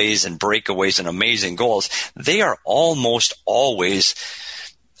tic-tac-toe plays and breakaways and amazing goals. They are almost always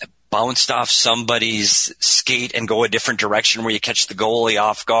bounced off somebody's skate and go a different direction where you catch the goalie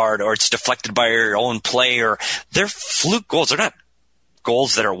off guard, or it's deflected by your own play, or they're fluke goals. They're not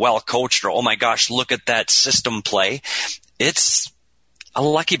goals that are well coached, or, oh my gosh, look at that system play. It's a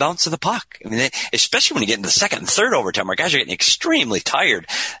lucky bounce of the puck. I mean, especially when you get into the second and third overtime where guys are getting extremely tired.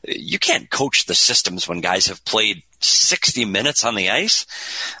 You can't coach the systems when guys have played 60 minutes on the ice.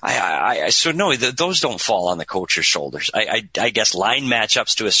 So no, those don't fall on the coach's shoulders. I guess line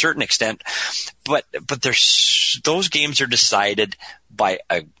matchups to a certain extent, but those games are decided by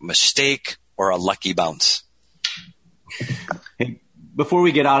a mistake or a lucky bounce. Hey, before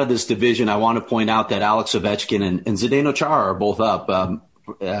we get out of this division, I want to point out that Alex Ovechkin and Zdeno Chara are both up.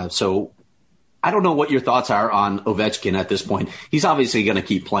 So I don't know what your thoughts are on Ovechkin at this point. He's obviously going to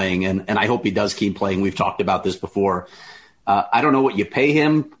keep playing, and I hope he does keep playing. We've talked about this before. I don't know what you pay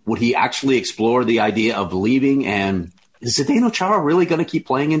him. Would he actually explore the idea of leaving? And is Zdeno Chara really going to keep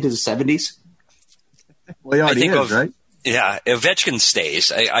playing into the 70s? Well, he already is, right? Yeah, Ovechkin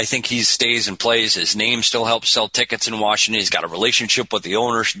stays. I think he stays and plays. His name still helps sell tickets in Washington. He's got a relationship with the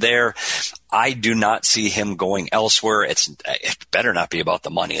owners there. I do not see him going elsewhere. It better not be about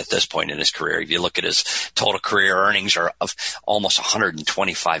the money at this point in his career. If you look at his total career earnings are of almost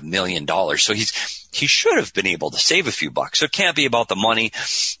 $125 million. So he should have been able to save a few bucks. So it can't be about the money.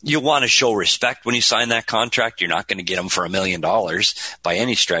 You want to show respect when you sign that contract. You're not going to get him for $1 million by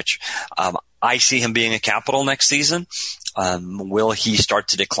any stretch. I see him being a Capital next season. Will he start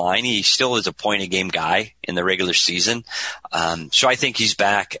to decline? He still is a point-a-game guy in the regular season. So I think he's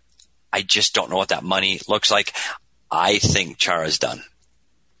back. I just don't know what that money looks like. I think Chara's done.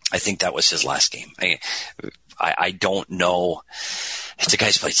 I think that was his last game. I don't know. It's a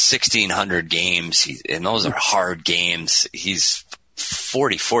guy's played 1,600 games, and those are hard games. He's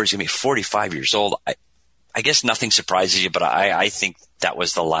 44. He's going to be 45 years old. I guess nothing surprises you, but I think that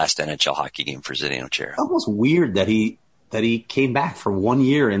was the last NHL hockey game for Zdeno Chara. It's almost weird that he came back for 1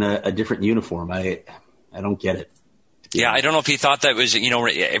 year in a different uniform. I don't get it. Yeah, I don't know if he thought that was,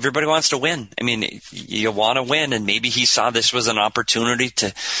 everybody wants to win. I mean, you want to win, and maybe he saw this was an opportunity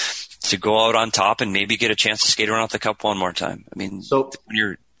to go out on top and maybe get a chance to skate around with the cup one more time. I mean, so when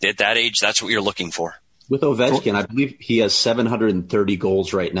you're at that age, that's what you're looking for. With Ovechkin, I believe he has 730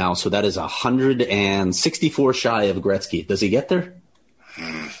 goals right now, so that is 164 shy of Gretzky. Does he get there?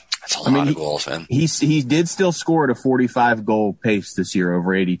 That's a lot of goals, man. He did still score at a 45-goal pace this year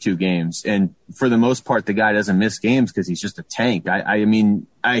over 82 games. And for the most part, the guy doesn't miss games because he's just a tank. I mean,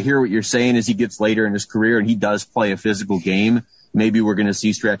 I hear what you're saying as he gets later in his career and he does play a physical game. Maybe we're going to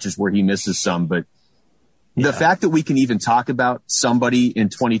see stretches where he misses some, but The fact that we can even talk about somebody in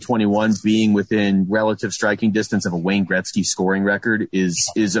 2021 being within relative striking distance of a Wayne Gretzky scoring record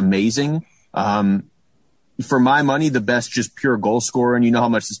is amazing. For my money, the best just pure goal scorer, and you know how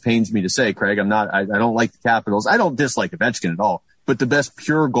much this pains me to say, Craig, I don't like the Capitals. I don't dislike Ovechkin at all, but the best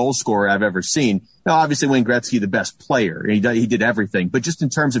pure goal scorer I've ever seen. Now, obviously Wayne Gretzky, the best player. He did everything, but just in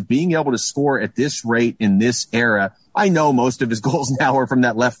terms of being able to score at this rate in this era, I know most of his goals now are from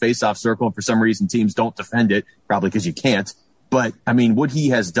that left faceoff circle, and for some reason teams don't defend it, probably because you can't. But I mean, what he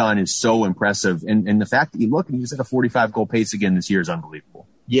has done is so impressive, and the fact that he's at a 45 goal pace again this year is unbelievable.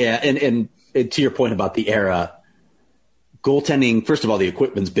 Yeah, and to your point about the era, goaltending, first of all, the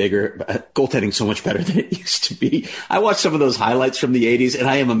equipment's bigger. Goaltending's so much better than it used to be. I watched some of those highlights from the 80s, and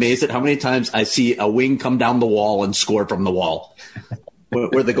I am amazed at how many times I see a wing come down the wall and score from the wall,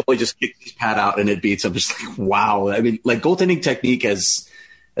 where the goalie just kicks his pad out and it beats. I'm just like, wow. I mean, like, goaltending technique has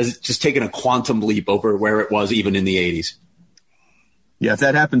just taken a quantum leap over where it was even in the 80s. Yeah, if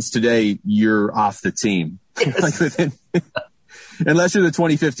that happens today, you're off the team. Yes. Unless you're the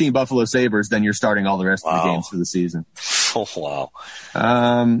 2015 Buffalo Sabres, then you're starting all the rest of the games for the season. Oh, wow.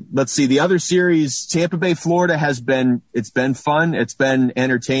 Let's see. The other series, Tampa Bay, Florida, it's been fun. It's been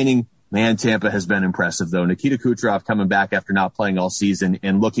entertaining. Man, Tampa has been impressive, though. Nikita Kucherov coming back after not playing all season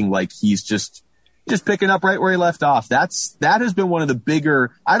and looking like he's just picking up right where he left off. That has been one of the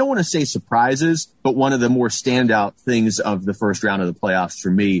bigger, I don't want to say surprises, but one of the more standout things of the first round of the playoffs for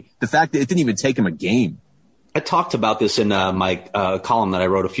me. The fact that it didn't even take him a game. I talked about this in my column that I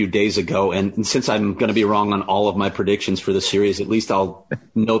wrote a few days ago, and since I'm going to be wrong on all of my predictions for the series, at least I'll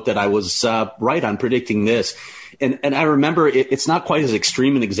note that I was right on predicting this. And I remember it's not quite as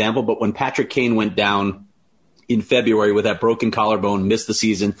extreme an example, but when Patrick Kane went down in February with that broken collarbone, missed the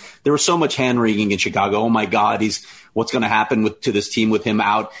season, there was so much hand-wringing in Chicago. Oh, my God, what's going to happen to this team with him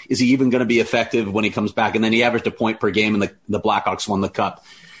out? Is he even going to be effective when he comes back? And then he averaged a point per game, and the Blackhawks won the cup.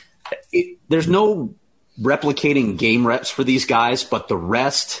 There's no replicating game reps for these guys, but the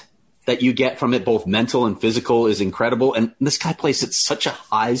rest that you get from it, both mental and physical, is incredible. And this guy plays at such a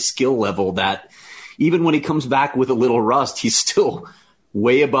high skill level that even when he comes back with a little rust, he's still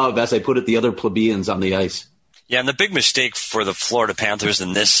way above, as I put it, the other plebeians on the ice. Yeah, and the big mistake for the Florida Panthers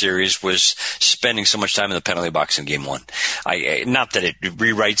in this series was spending so much time in the penalty box in Game 1. Not that it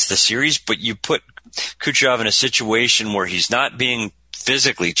rewrites the series, but you put Kucherov in a situation where he's not being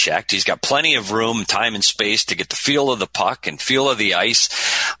physically checked. He's got plenty of room, time, and space to get the feel of the puck and feel of the ice.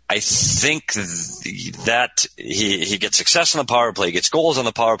 I think that he gets success on the power play, gets goals on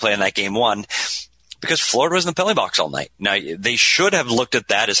the power play in that Game 1 because Florida was in the penalty box all night. Now, they should have looked at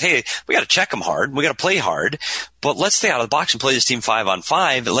that as, hey, we got to check them hard. We got to play hard, but let's stay out of the box and play this team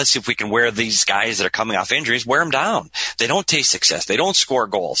 5-on-5. Let's see if we can wear these guys that are coming off injuries, wear them down. They don't taste success. They don't score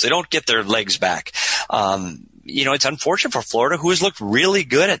goals. They don't get their legs back. It's unfortunate for Florida, who has looked really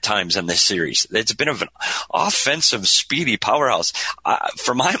good at times in this series. It's been an offensive, speedy powerhouse.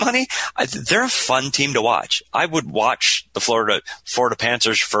 For my money, they're a fun team to watch. I would watch the Florida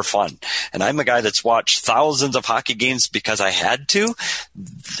Panthers for fun. And I'm a guy that's watched thousands of hockey games because I had to.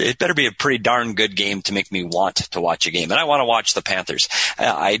 It better be a pretty darn good game to make me want to watch a game. And I want to watch the Panthers.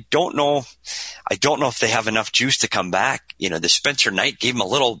 I don't know if they have enough juice to come back. The Spencer Knight gave them a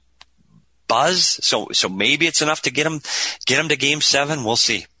little buzz, so maybe it's enough to get them to Game 7. We'll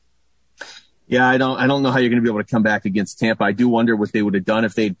see. Yeah, I don't know how you're going to be able to come back against Tampa. I do wonder what they would have done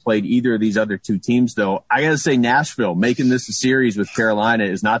if they'd played either of these other two teams, though. I got to say, Nashville making this a series with Carolina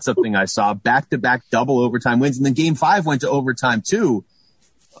is not something I saw. Back-to-back double overtime wins, and then Game 5 went to overtime too.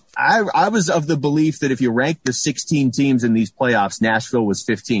 I was of the belief that if you rank the 16 teams in these playoffs, Nashville was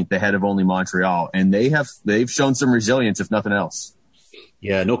 15th ahead of only Montreal, and they've shown some resilience, if nothing else.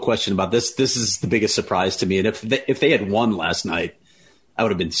 Yeah, no question about this. This is the biggest surprise to me. And if they had won last night, I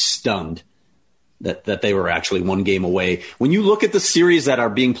would have been stunned that they were actually one game away. When you look at the series that are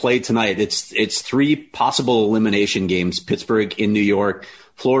being played tonight, it's 3 possible elimination games: Pittsburgh in New York,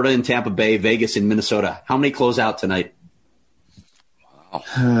 Florida in Tampa Bay, Vegas in Minnesota. How many close out tonight?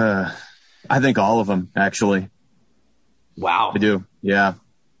 Wow. I think all of them, actually. Wow. I do. Yeah.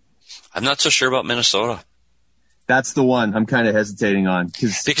 I'm not so sure about Minnesota. That's the one I'm kind of hesitating on.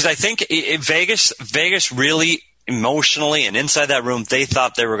 Because I think Vegas really emotionally and inside that room, they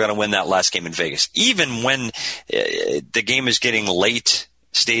thought they were going to win that last game in Vegas. Even when the game is getting late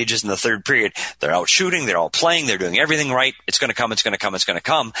stages in the third period. They're out shooting. They're all playing. They're doing everything right. It's going to come. It's going to come. It's going to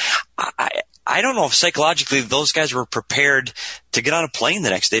come. I don't know if psychologically those guys were prepared to get on a plane the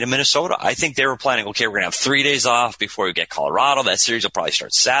next day to Minnesota. I think they were planning, okay, we're going to have 3 days off before we get Colorado. That series will probably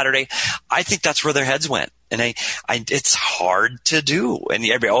start Saturday. I think that's where their heads went. And it's hard to do. And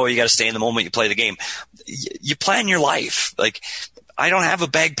you got to stay in the moment you play the game. You plan your life. Like, I don't have a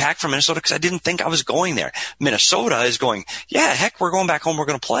bag packed from Minnesota because I didn't think I was going there. Minnesota is going, yeah, heck, we're going back home. We're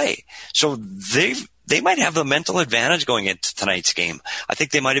going to play. So they might have the mental advantage going into tonight's game. I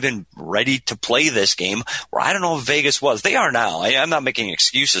think they might have been ready to play this game, where I don't know if Vegas was. They are now. I'm not making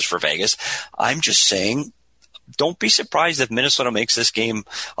excuses for Vegas. I'm just saying, don't be surprised if Minnesota makes this game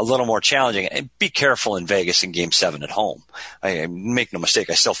a little more challenging. And be careful in Vegas in Game 7 at home. I make no mistake,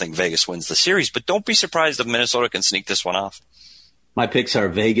 I still think Vegas wins the series, but don't be surprised if Minnesota can sneak this one off. My picks are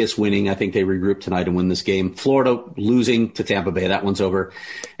Vegas winning. I think they regroup tonight and win this game. Florida losing to Tampa Bay. That one's over.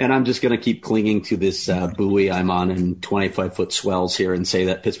 And I'm just going to keep clinging to this buoy I'm on in 25-foot swells here and say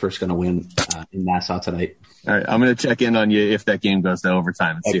that Pittsburgh's going to win in Nassau tonight. All right, I'm going to check in on you if that game goes to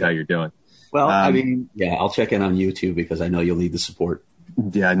overtime and see how you're doing. Well, I'll check in on you too because I know you'll need the support.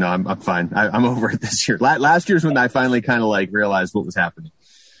 Yeah, no, I'm fine. I'm over it this year. Last year's when I finally kind of realized what was happening.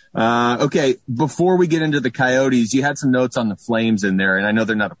 Okay, before we get into the Coyotes, you had some notes on the Flames in there, and I know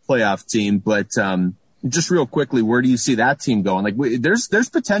they're not a playoff team, but just real quickly, where do you see that team going? There's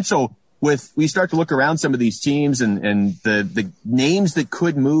potential we start to look around some of these teams and the names that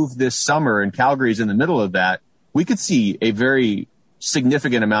could move this summer, and Calgary's in the middle of that. We could see a very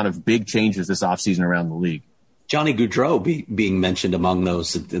significant amount of big changes this offseason around the league. Johnny Gaudreau being mentioned among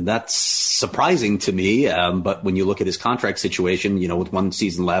those, that's surprising to me. But when you look at his contract situation, with one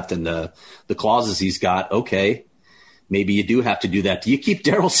season left and the clauses he's got, okay, maybe you do have to do that. Do you keep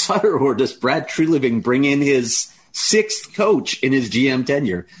Daryl Sutter, or does Brad Treliving bring in his sixth coach in his GM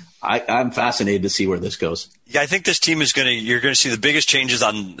tenure? I'm fascinated to see where this goes. Yeah, I think this team you're going to see the biggest changes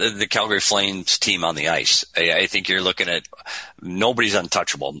on the Calgary Flames team on the ice. I think you're looking at nobody's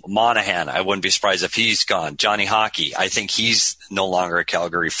untouchable. Monahan, I wouldn't be surprised if he's gone. Johnny Hockey, I think he's no longer a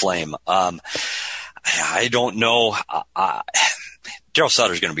Calgary Flame. I don't know. Daryl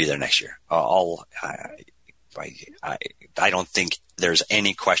Sutter's going to be there next year. I don't think there's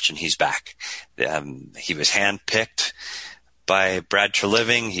any question he's back. He was handpicked by Brad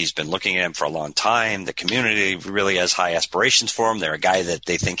Treliving. He's been looking at him for a long time. The community really has high aspirations for him. They're a guy that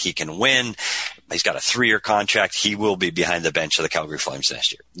they think he can win. He's got a 3-year contract. He will be behind the bench of the Calgary Flames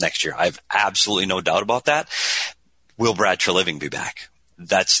next year. I have absolutely no doubt about that. Will Brad Treliving be back?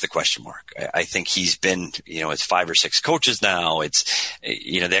 That's the question mark. I think he's been, it's 5 or 6 coaches now. It's,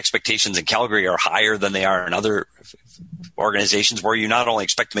 the expectations in Calgary are higher than they are in other organizations where you not only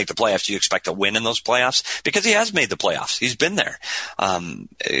expect to make the playoffs, you expect to win in those playoffs, because he has made the playoffs. He's been there.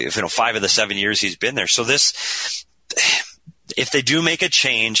 5 of the 7 years he's been there. So if they do make a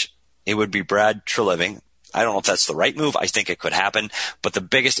change, it would be Brad Treliving. I don't know if that's the right move. I think it could happen, but the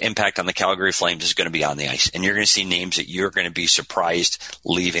biggest impact on the Calgary Flames is going to be on the ice, and you're going to see names that you're going to be surprised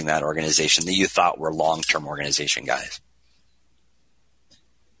leaving that organization that you thought were long-term organization guys.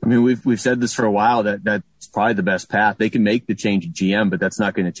 I mean, we've said this for a while that that's probably the best path. They can make the change at GM, but that's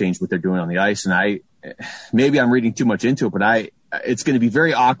not going to change what they're doing on the ice. And maybe I'm reading too much into it, but it's going to be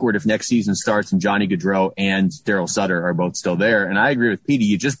very awkward if next season starts and Johnny Gaudreau and Daryl Sutter are both still there. And I agree with Petey.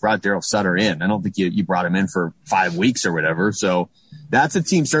 You just brought Daryl Sutter in. I don't think you brought him in for 5 weeks or whatever. So that's a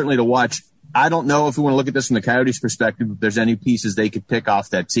team certainly to watch. I don't know if we want to look at this from the Coyotes perspective, if there's any pieces they could pick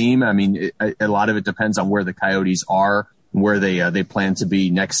off that team. I mean, a lot of it depends on where the Coyotes are, where they plan to be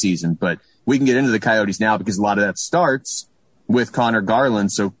next season. But we can get into the Coyotes now because a lot of that starts with Connor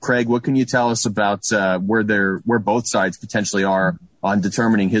Garland. So, Craig, what can you tell us about where both sides potentially are on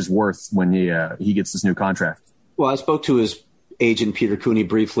determining his worth when he gets this new contract? Well, I spoke to his agent, Peter Cooney,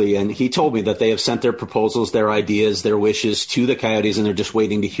 briefly, and he told me that they have sent their proposals, their ideas, their wishes to the Coyotes, and they're just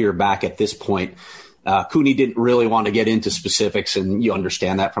waiting to hear back at this point. Cooney didn't really want to get into specifics, and you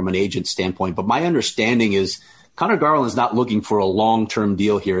understand that from an agent standpoint. But my understanding is Connor Garland is not looking for a long-term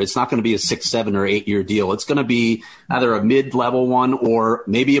deal here. It's not going to be a 6, 7, or 8-year deal. It's going to be either a mid-level one or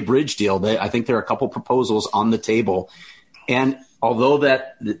maybe a bridge deal. I think there are a couple proposals on the table. And although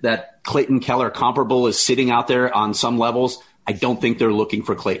that Clayton Keller comparable is sitting out there on some levels, I don't think they're looking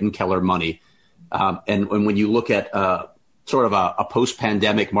for Clayton Keller money. And when you look at sort of a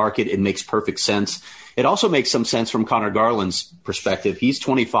post-pandemic market, it makes perfect sense. It also makes some sense from Connor Garland's perspective. He's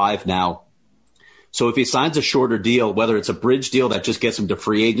 25 now. So if he signs a shorter deal, whether it's a bridge deal that just gets him to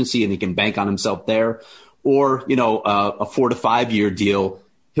free agency and he can bank on himself there, or, a 4 to 5 year deal,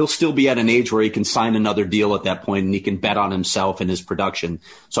 he'll still be at an age where he can sign another deal at that point and he can bet on himself and his production.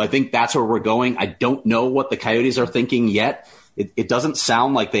 So I think that's where we're going. I don't know what the Coyotes are thinking yet. It doesn't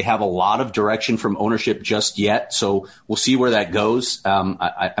sound like they have a lot of direction from ownership just yet. So we'll see where that goes.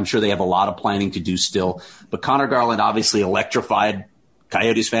 I'm sure they have a lot of planning to do still. But Connor Garland obviously electrified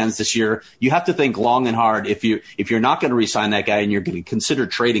Coyotes fans this year. You have to think long and hard. If you're not going to re-sign that guy and you're going to consider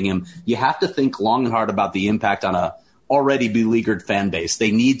trading him, you have to think long and hard about the impact on a already beleaguered fan base.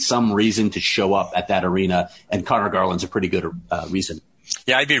 They need some reason to show up at that arena, and Connor Garland's a pretty good reason.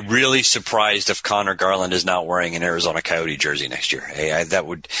 Yeah, I'd be really surprised if Connor Garland is not wearing an Arizona Coyote jersey next year.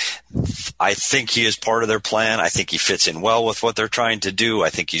 I think he is part of their plan. I think he fits in well with what they're trying to do. I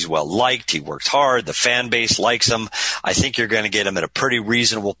think he's well liked. He works hard. The fan base likes him. I think you're going to get him at a pretty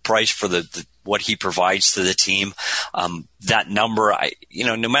reasonable price for what he provides to the team. That number,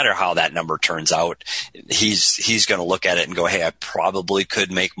 no matter how that number turns out, he's going to look at it and go, hey, I probably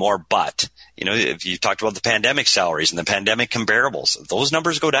could make more. But, if you talked about the pandemic salaries and the pandemic comparables, those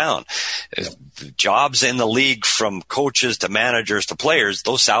numbers go down. Jobs in the league, from coaches to managers to players,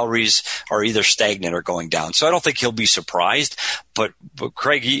 those salaries are either stagnant or going down. So I don't think he'll be surprised. But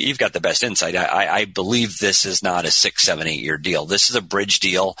Craig, you've got the best insight. I believe this is not a 6, 7, 8 year deal. This is a bridge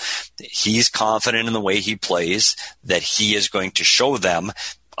deal. He's confident in the way he plays that he is going to show them,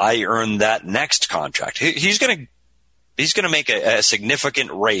 I earned that next contract. He's going to make a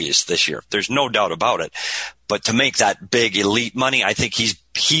significant raise this year. There's no doubt about it. But to make that big elite money, I think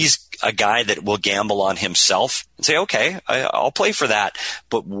he's a guy that will gamble on himself and say, okay, I'll play for that,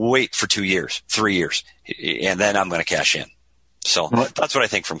 but wait for 2 years, 3 years, and then I'm going to cash in. So that's what I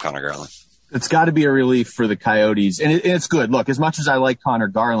think from Connor Garland. It's got to be a relief for the Coyotes. And it's good. Look, as much as I like Connor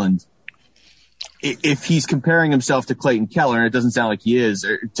Garland, if he's comparing himself to Clayton Keller, and it doesn't sound like he is,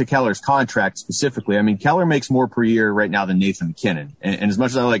 or to Keller's contract specifically, I mean, Keller makes more per year right now than Nathan MacKinnon. And as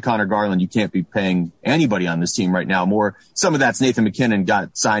much as I like Connor Garland, you can't be paying anybody on this team right now more. Some of that's Nathan MacKinnon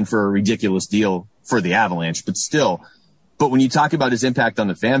got signed for a ridiculous deal for the Avalanche, but still. But when you talk about his impact on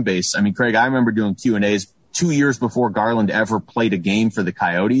the fan base, I mean, Craig, I remember doing Q&As 2 years before Garland ever played a game for the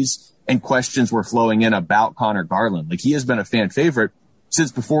Coyotes, and questions were flowing in about Connor Garland. Like, he has been a fan favorite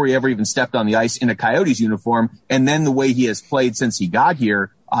since before he ever even stepped on the ice in a Coyotes uniform. And then the way he has played since he got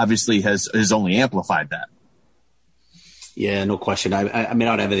here obviously has only amplified that. Yeah, no question. I mean,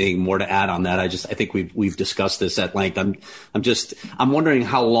 I don't have anything more to add on that. I think we've discussed this at length. I'm wondering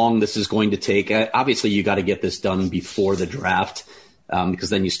how long this is going to take. Obviously, you got to get this done before the draft, because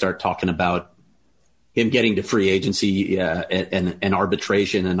then you start talking about him getting to free agency and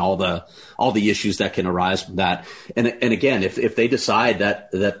arbitration and all the issues that can arise from that. And again, if they decide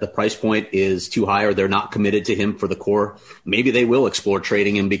that the price point is too high or they're not committed to him for the core, maybe they will explore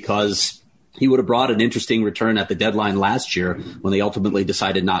trading him, because he would have brought an interesting return at the deadline last year when they ultimately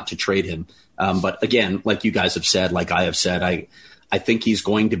decided not to trade him. But again, like you guys have said, like I have said, I think he's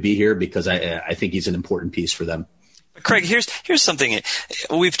going to be here because I think he's an important piece for them. Craig, here's something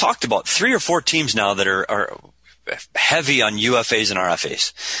we've talked about. 3 or 4 teams now that are heavy on UFAs and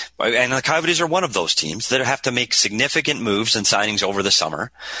RFAs. And the Coyotes are one of those teams that have to make significant moves and signings over the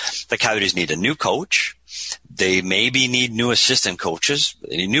summer. The Coyotes need a new coach. They maybe need new assistant coaches,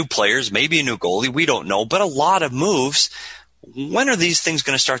 they need new players, maybe a new goalie. We don't know, but a lot of moves. When are these things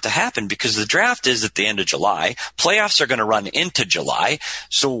going to start to happen? Because the draft is at the end of July. Playoffs are going to run into July.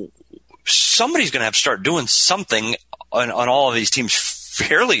 So somebody's going to have to start doing something on all of these teams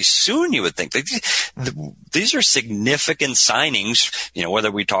fairly soon, you would think. These are significant signings,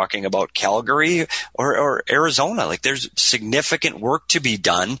 whether we're talking about Calgary or Arizona. Like, there's significant work to be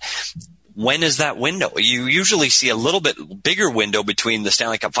done. When is that window? You usually see a little bit bigger window between the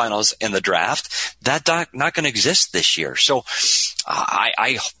Stanley Cup Finals and the draft. That's not going to exist this year. So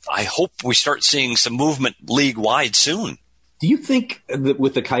I hope we start seeing some movement league-wide soon. Do you think that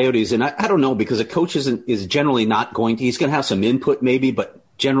with the Coyotes, and I don't know, because a coach is generally not going to, he's going to have some input maybe,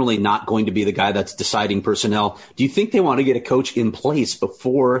 but generally not going to be the guy that's deciding personnel. Do you think they want to get a coach in place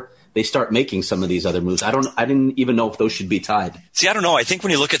before they start making some of these other moves? I didn't even know if those should be tied. See, I don't know. I think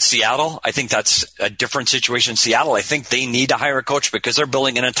when you look at Seattle, I think that's a different situation. Seattle, I think they need to hire a coach because they're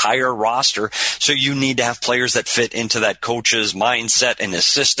building an entire roster. So you need to have players that fit into that coach's mindset and his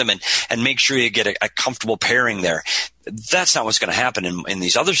system, and make sure you get a comfortable pairing there. That's not what's going to happen in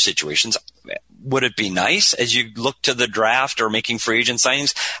these other situations. Would it be nice as you look to the draft or making free agent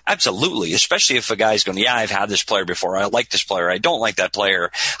signings? Absolutely, especially if a guy's going, yeah, I've had this player before. I like this player. I don't like that player.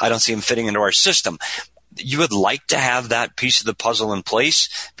 I don't see him fitting into our system. You would like to have that piece of the puzzle in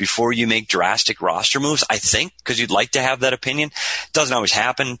place before you make drastic roster moves, I think, because you'd like to have that opinion. Doesn't always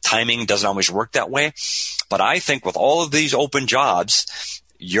happen. Timing doesn't always work that way. But I think with all of these open jobs,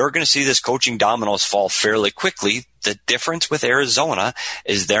 you're going to see this coaching dominoes fall fairly quickly. The difference with Arizona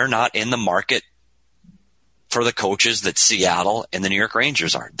is they're not in the market for the coaches that Seattle and the New York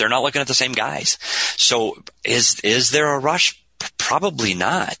Rangers are. They're not looking at the same guys. So is there a rush? Probably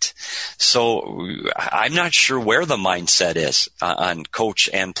not. So I'm not sure where the mindset is on coach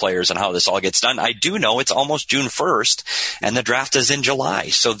and players and how this all gets done. I do know it's almost June 1st and the draft is in July.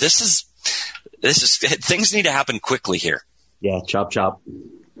 So this is things need to happen quickly here. Yeah. Chop.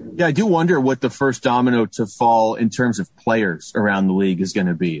 Yeah, I do wonder what the first domino to fall in terms of players around the league is going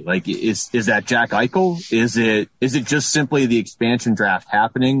to be. Like, is that Jack Eichel? Is it just simply the expansion draft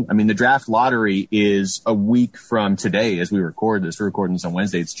happening? I mean, the draft lottery is a week from today as we record this. We're recording this on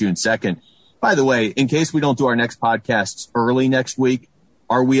Wednesday. It's June 2nd. By the way, in case we don't do our next podcast early next week,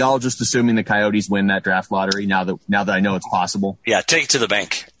 are we all just assuming the Coyotes win that draft lottery now that I know it's possible? Yeah, take it to the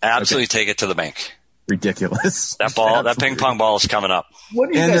bank. Absolutely Take it to the bank. Ridiculous. That ping pong ball is coming up. What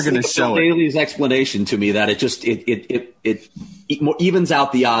do you guys think of Bill Daly's explanation to me that it evens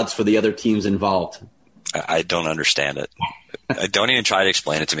out the odds for the other teams involved? I don't understand it. Don't even try to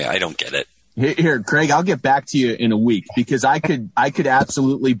explain it to me. I don't get it. Here, Craig, I'll get back to you in a week because I could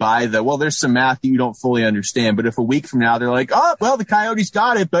absolutely buy there's some math that you don't fully understand. But if a week from now they're like, oh, well, the Coyotes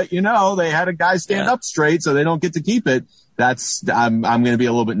got it, but they had a guy stand up straight, so they don't get to keep it. I'm going to be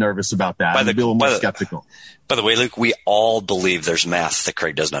a little bit nervous about that. I'm going to be a little more skeptical. By the way, Luke, we all believe there's math that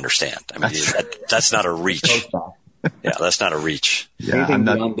Craig doesn't understand. I mean, that's not a reach. Yeah, that's not a reach. Yeah, anything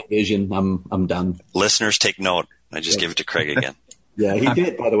beyond division, I'm done. Listeners, take note. I just gave it to Craig again. Yeah, he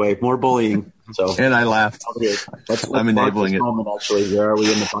did, by the way. More bullying. So, and I laughed. I'm enabling it. Moment, actually. Where are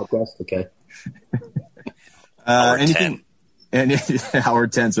we in the podcast? Okay. Hour 10. And hour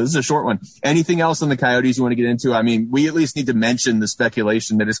 10. So this is a short one. Anything else on the Coyotes you want to get into? I mean, we at least need to mention the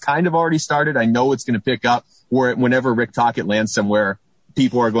speculation that has kind of already started. I know it's going to pick up whenever Rick Tocchet lands somewhere,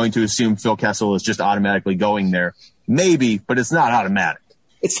 people are going to assume Phil Kessel is just automatically going there. Maybe, but it's not automatic.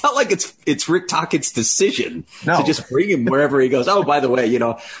 It's not like it's Rick Tockett's decision to just bring him wherever he goes. Oh, by the way,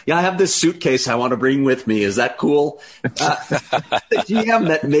 I have this suitcase I want to bring with me. Is that cool? The GM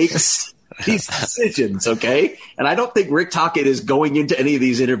that makes these decisions, okay? And I don't think Rick Tocchet is going into any of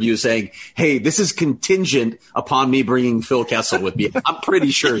these interviews saying, hey, this is contingent upon me bringing Phil Kessel with me. I'm pretty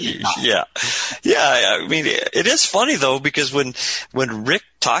sure he's not. Yeah. I mean, it is funny, though, because when Rick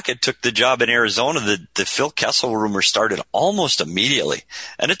Tocchet took the job in Arizona, the Phil Kessel rumor started almost immediately.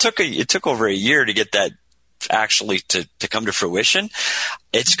 And it took over a year to get that actually to come to fruition.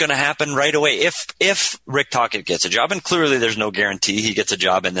 It's going to happen right away if Rick Tocchet gets a job, and clearly there's no guarantee he gets a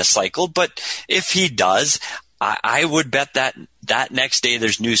job in this cycle, but if he does, I would bet that next day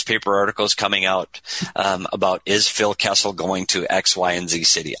there's newspaper articles coming out about is Phil Kessel going to X, Y, and Z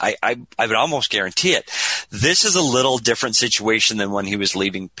city. I would almost guarantee it. This is a little different situation than when he was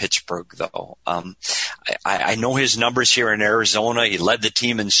leaving Pittsburgh, though. I know his numbers here in Arizona. He led the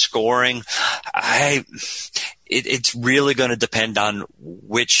team in scoring. It's really going to depend on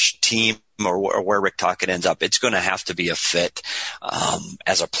which team or where Rick Tocchet ends up. It's going to have to be a fit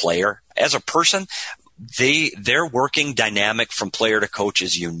as a player. As a person, their working dynamic from player to coach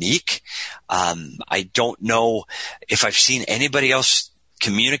is unique. I don't know if I've seen anybody else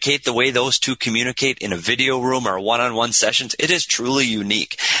communicate the way those two communicate in a video room or one-on-one sessions. It is truly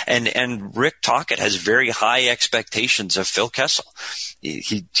unique. And Rick Tocchet has very high expectations of Phil Kessel.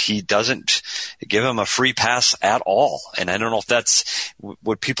 He doesn't give him a free pass at all. And I don't know if that's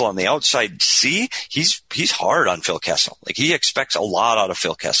what people on the outside see. He's hard on Phil Kessel. Like, he expects a lot out of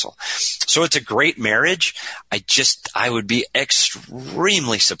Phil Kessel. So it's a great marriage. I would be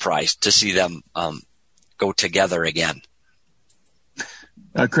extremely surprised to see them go together again.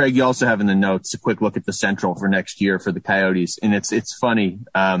 Craig, you also have in the notes a quick look at the Central for next year for the Coyotes. And it's funny.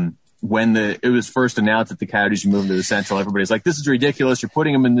 When it was first announced that the Coyotes were moving to the Central, everybody's like, this is ridiculous. You're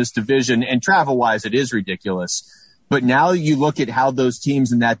putting them in this division. And travel-wise, it is ridiculous. But now you look at how those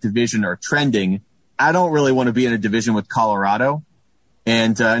teams in that division are trending. I don't really want to be in a division with Colorado.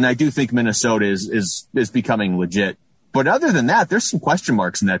 And I do think Minnesota is becoming legit. But other than that, there's some question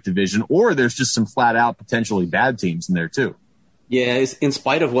marks in that division, or there's just some flat-out potentially bad teams in there too. Yeah, in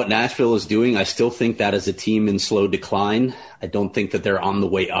spite of what Nashville is doing, I still think that as a team in slow decline. I don't think that they're on the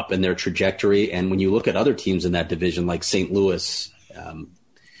way up in their trajectory. And when you look at other teams in that division, like St. Louis,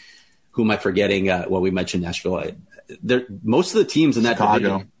 who am I forgetting? We mentioned Nashville. Most of the teams in that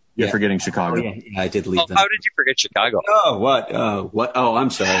division. You're forgetting Chicago. Oh, yeah, I did leave them. How did you forget Chicago? Oh, what? Oh, I'm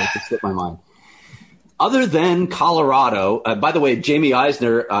sorry. It slipped my mind. Other than Colorado, by the way, Jamie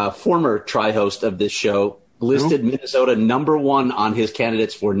Eisner, former tri-host of this show, listed Minnesota number one on his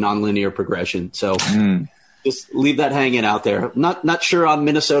candidates for nonlinear progression. So Just leave that hanging out there. Not sure on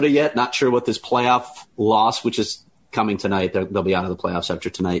Minnesota yet. Not sure what this playoff loss, which is coming tonight. They'll be out of the playoffs after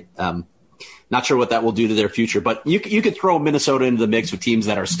tonight. Not sure what that will do to their future. But you could throw Minnesota into the mix with teams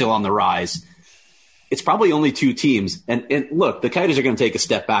that are still on the rise. It's probably only 2 teams. And look, the Coyotes are going to take a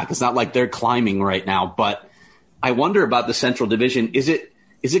step back. It's not like they're climbing right now. But I wonder about the Central Division. Is it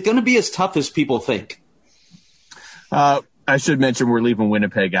going to be as tough as people think? I should mention we're leaving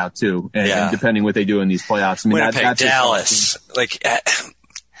Winnipeg out too, and depending what they do in these playoffs. I mean, Winnipeg, that's Dallas.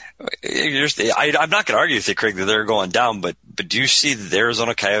 I'm not going to argue with you, Craig, that they're going down, but do you see the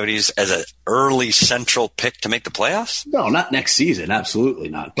Arizona Coyotes as an early Central pick to make the playoffs? No, not next season. Absolutely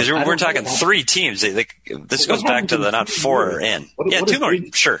not. Because we're talking 3 teams. This goes back to the not 4 are in. 2 more.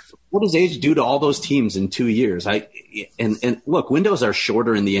 Sure. What does age do to all those teams in 2 years? And look, windows are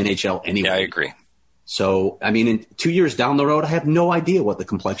shorter in the NHL anyway. Yeah, I agree. So, I mean, in 2 years down the road, I have no idea what the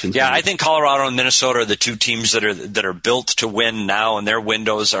complexion's going to be. I think Colorado and Minnesota are the 2 teams that are built to win now, and their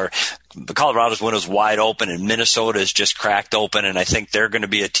windows are – Colorado's window's wide open, and Minnesota is just cracked open, and I think they're going to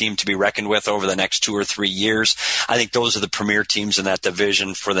be a team to be reckoned with over the next 2 or 3 years. I think those are the premier teams in that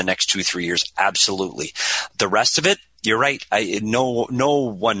division for the next 2-3 years, absolutely. The rest of it, you're right. No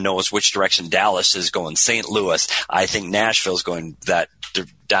one knows which direction Dallas is going. St. Louis, I think Nashville's going that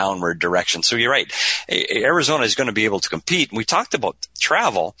downward direction. So you're right. Arizona is going to be able to compete. And we talked about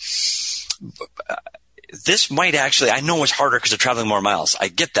travel. This might actually, I know it's harder because they're traveling more miles. I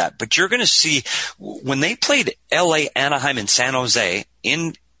get that. But you're going to see when they played LA, Anaheim, and San Jose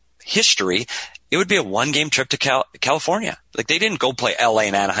in history, it would be a 1-game trip to California. Like, they didn't go play LA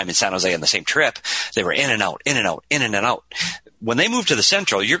and Anaheim and San Jose in the same trip. They were in and out, in and out, in and out. When they move to the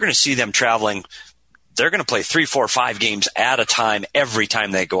Central, you're going to see them traveling. They're going to play 3, 4, 5 games at a time every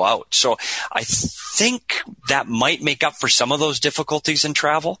time they go out. So I think that might make up for some of those difficulties in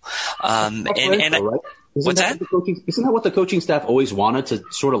travel. Isn't that what the coaching staff always wanted, to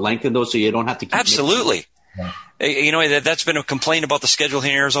sort of lengthen those so you don't have to keep Absolutely. You know, that's been a complaint about the schedule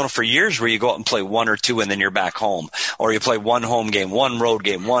here in Arizona for years, where you go out and play 1 or 2 and then you're back home, or you play 1 home game, 1 road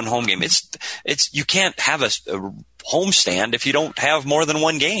game, 1 home game. It's you can't have a homestand if you don't have more than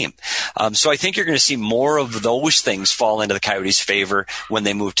 1 game. So I think you're going to see more of those things fall into the Coyotes' favor when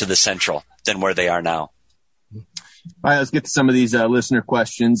they move to the Central than where they are now. All right, let's get to some of these listener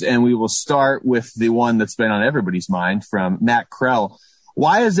questions, and we will start with the one that's been on everybody's mind from Matt Krell.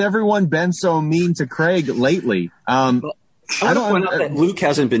 Why has everyone been so mean to Craig lately? I want to point out that Luke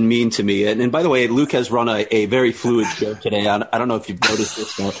hasn't been mean to me. And by the way, Luke has run a very fluid show today. I don't know if you've noticed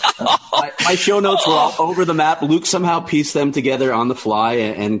this. My show notes were all over the map. Luke somehow pieced them together on the fly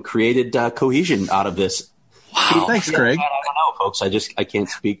and created cohesion out of this. Wow. Thanks, Craig. I don't know, folks. I can't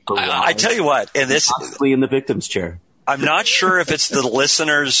speak for I tell you what, and this honestly in the victim's chair. I'm not sure if it's the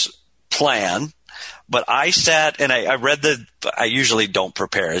listener's plan, but I sat and I read I usually don't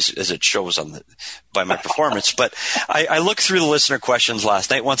prepare as it shows by my performance, but I looked through the listener questions last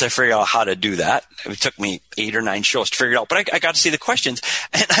night once I figured out how to do that. It took me 8 or 9 shows to figure it out, but I got to see the questions,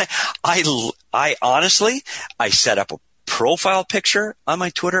 and I honestly, I set up a profile picture on my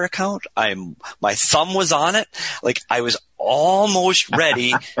Twitter account. My thumb was on it. Like, I was almost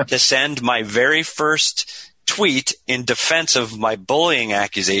ready to send my very first tweet in defense of my bullying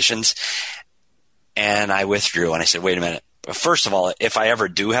accusations. And I withdrew, and I said, wait a minute. First of all, if I ever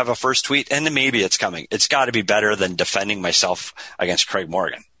do have a first tweet, and then maybe it's coming, it's got to be better than defending myself against Craig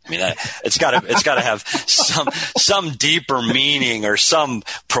Morgan. I mean, it's got to have some deeper meaning or some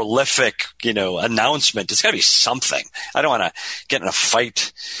prolific, announcement. It's got to be something. I don't want to get in a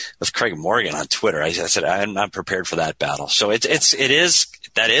fight with Craig Morgan on Twitter. I said, I'm not prepared for that battle. So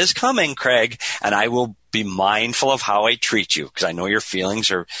that is coming, Craig, and I will be mindful of how I treat you, because I know your feelings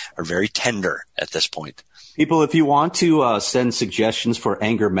are very tender at this point. People, if you want to send suggestions for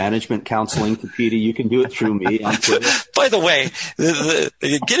anger management counseling to Petey, you can do it through me on Twitter. By the way,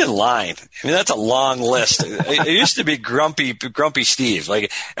 get in line. I mean, that's a long list. It used to be grumpy Steve,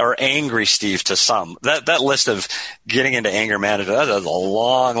 or angry Steve to some. That list of getting into anger management, that's a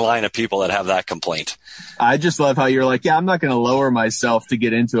long line of people that have that complaint. I just love how you're like, I'm not going to lower myself to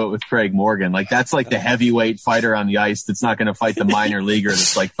get into it with Craig Morgan. Like, that's like the heavyweight fighter on the ice that's not going to fight the minor leaguer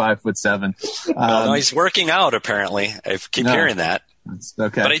that's like 5'7". No, he's working out, apparently. I keep hearing that.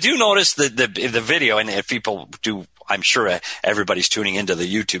 Okay. But I do notice the video, and if people do, I'm sure everybody's tuning into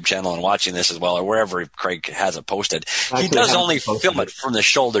the YouTube channel and watching this as well, or wherever Craig has it posted. He does only film it from the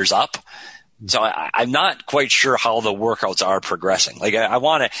shoulders up. So I'm not quite sure how the workouts are progressing. Like, I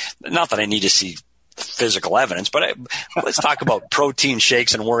want to, not that I need to see physical evidence, but let's talk about protein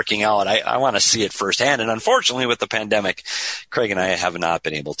shakes and working out. I want to see it firsthand. And unfortunately, with the pandemic, Craig and I have not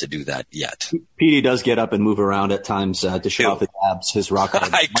been able to do that yet. Petey does get up and move around at times to show off his abs, his rock abs.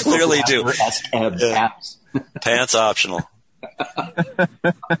 I clearly do. Abs. Pants optional.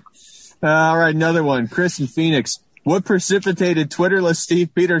 All right, another one. Chris in Phoenix. What precipitated Twitterless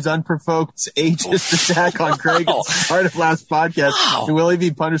Steve Peters' unprovoked ageist attack on Craig at the start of last podcast? Wow. And will he be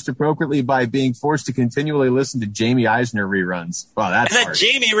punished appropriately by being forced to continually listen to Jamie Eisner reruns? Wow, that's and then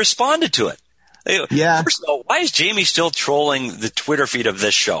Jamie responded to it. Yeah. First of all, why is Jamie still trolling the Twitter feed of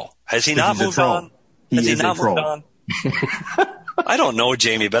this show? Has he not moved on? Has he not moved on? I don't know,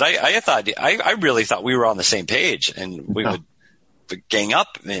 Jamie, but I really thought we were on the same page and we would gang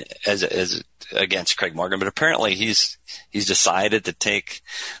up as against Craig Morgan, but apparently he's decided to take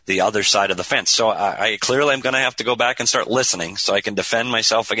the other side of the fence. So I clearly am going to have to go back and start listening so I can defend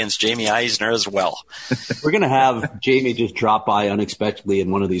myself against Jamie Eisner as well. We're going to have Jamie just drop by unexpectedly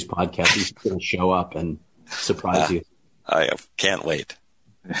in one of these podcasts. He's going to show up and surprise you. I can't wait.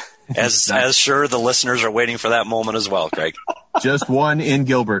 As sure the listeners are waiting for that moment as well, Craig. Just one in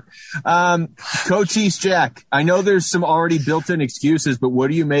Gilbert. Coach East Jack, I know there's some already built-in excuses, but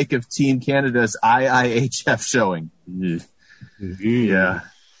what do you make of Team Canada's IIHF showing? Yeah,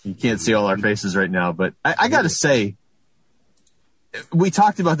 you can't see all our faces right now, but I got to say, we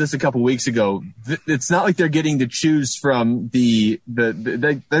talked about this a couple weeks ago. It's not like they're getting to choose from they're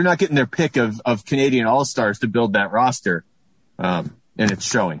not getting their pick of Canadian All-Stars to build that roster, and it's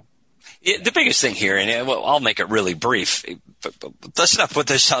showing. The biggest thing here, and I'll make it really brief, but let's not put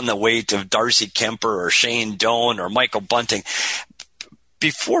this on the weight of Darcy Kemper or Shane Doan or Michael Bunting.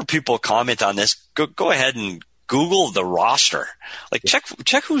 Before people comment on this, go ahead and Google the roster. Like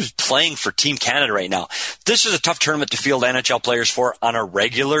check who's playing for Team Canada right now. This is a tough tournament to field NHL players for on a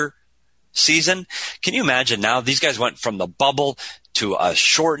regular season. Can you imagine now? These guys went from the bubble to a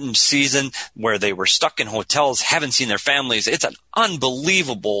shortened season where they were stuck in hotels, haven't seen their families. It's an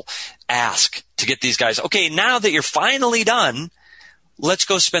unbelievable ask to get these guys. Okay, now that you're finally done, let's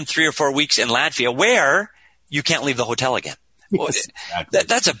go spend 3 or 4 weeks in Latvia where you can't leave the hotel again. Yes, exactly.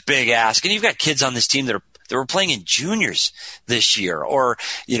 That's a big ask. And you've got kids on this team that were playing in juniors this year or,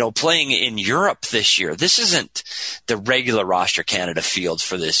 playing in Europe this year. This isn't the regular roster Canada fields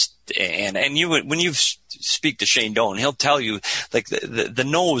for this. And when you speak to Shane Doan, he'll tell you like the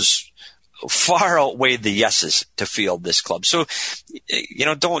no's far outweighed the yeses to field this club. So,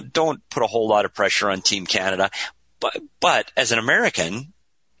 don't put a whole lot of pressure on Team Canada. But as an American,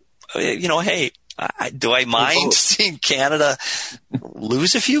 hey, do I mind seeing Canada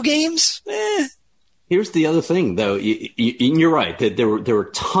lose a few games? Here's the other thing, though. You're right that there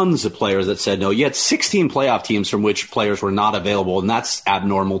were tons of players that said no. You had 16 playoff teams from which players were not available, and that's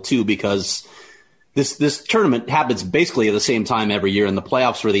abnormal too because this tournament happens basically at the same time every year, and the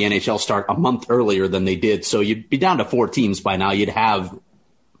playoffs for the NHL start a month earlier than they did. So you'd be down to 4 teams by now. You'd have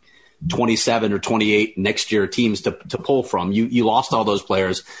 27 or 28 next year teams to pull from. You lost all those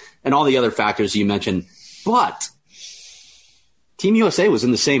players and all the other factors you mentioned, but Team USA was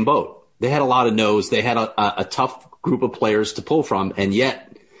in the same boat. They had a lot of no's. They had a tough group of players to pull from, and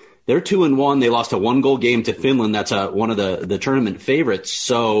yet they're 2-1. They lost a 1-goal game to Finland. That's one of the tournament favorites.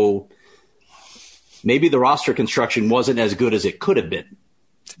 So maybe the roster construction wasn't as good as it could have been.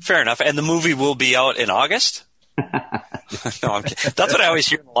 Fair enough. And the movie will be out in August? No, I'm kidding. That's what I always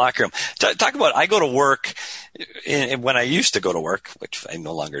hear in the locker room. Talk about, I go to work, when I used to go to work, which I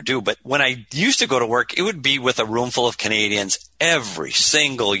no longer do, but when I used to go to work, it would be with a room full of Canadians every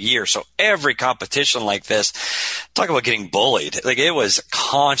single year. So every competition like this, talk about getting bullied. Like it was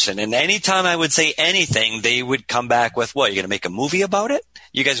constant. And anytime I would say anything, they would come back with, what, you're going to make a movie about it?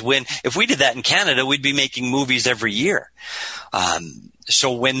 You guys win. If we did that in Canada, we'd be making movies every year.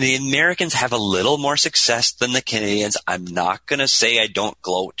 So when the Americans have a little more success than the Canadians, I'm not going to say I don't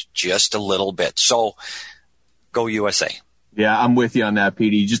gloat just a little bit. So go USA. Yeah, I'm with you on that,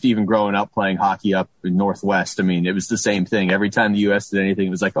 Petey. Just even growing up playing hockey up in Northwest, I mean, it was the same thing. Every time the U.S. did anything,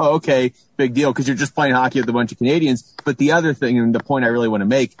 it was like, oh, okay, big deal, because you're just playing hockey with a bunch of Canadians. But the other thing, and the point I really want to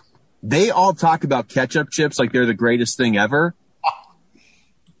make, they all talk about ketchup chips like they're the greatest thing ever.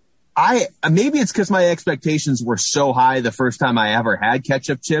 Maybe it's because my expectations were so high the first time I ever had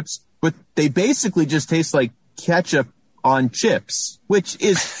ketchup chips, but they basically just taste like ketchup on chips, which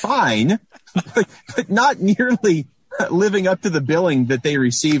is fine, but not nearly living up to the billing that they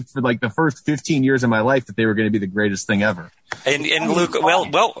received for like the first 15 years of my life that they were going to be the greatest thing ever. And Luke, well,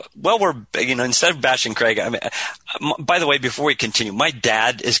 we're, instead of bashing Craig, I mean, by the way, before we continue, my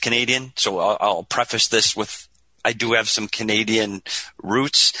dad is Canadian, so I'll preface this with I do have some Canadian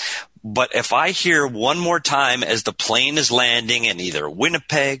roots. But if I hear one more time as the plane is landing in either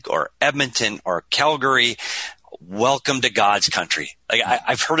Winnipeg or Edmonton or Calgary, welcome to God's country. Like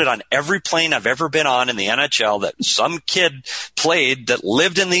I've heard it on every plane I've ever been on in the NHL that some kid played that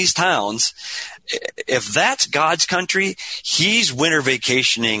lived in these towns. If that's God's country, he's winter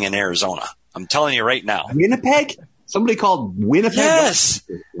vacationing in Arizona. I'm telling you right now. Winnipeg? Somebody called Winnipeg? Yes.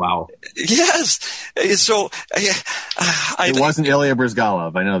 Wow. Yes. So it wasn't Ilya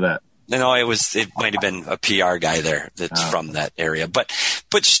Bryzgalov. I know that. No, it might have been a PR guy there that's from that area. But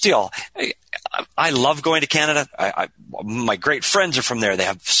still, I love going to Canada. My great friends are from there. They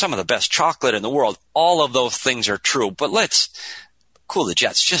have some of the best chocolate in the world. All of those things are true. But let's cool the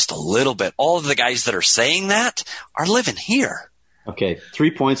jets just a little bit. All of the guys that are saying that are living here. Okay,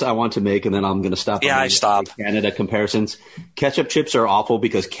 3 points I want to make, and then I'm going to stop. Yeah, I stop. Canada comparisons. Ketchup chips are awful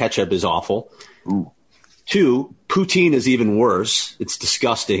because ketchup is awful. Ooh. 2, poutine is even worse. It's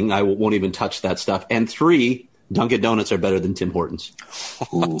disgusting. I won't even touch that stuff. And 3, Dunkin' Donuts are better than Tim Hortons.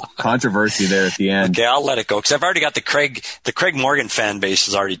 Ooh, controversy there at the end. Okay, I'll let it go because I've already got the Craig Morgan fan base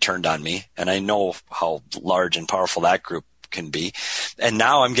has already turned on me, and I know how large and powerful that group can be. And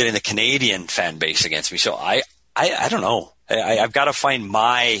now I'm getting the Canadian fan base against me. So I don't know. I've got to find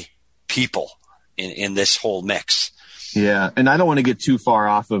my people in this whole mix. Yeah, and I don't want to get too far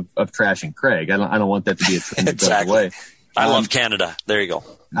off of trashing Craig. I don't want that to be a trend that exactly. goes away. I love Canada. There you go.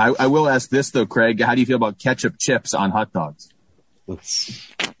 I will ask this though, Craig. How do you feel about ketchup chips on hot dogs?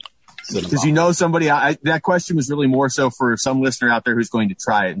 Because you know somebody. That question was really more so for some listener out there who's going to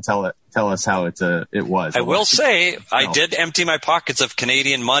try it and tell us how it was. I will say I did empty my pockets of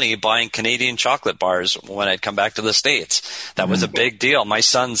Canadian money buying Canadian chocolate bars when I'd come back to the States. That was a big deal. My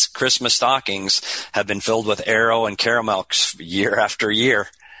son's Christmas stockings have been filled with Aero and Caramels year after year.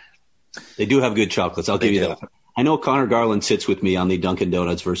 They do have good chocolates. I'll give you that. I know Connor Garland sits with me on the Dunkin'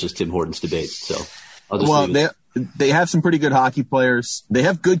 Donuts versus Tim Hortons debate. So I'll just they have some pretty good hockey players. They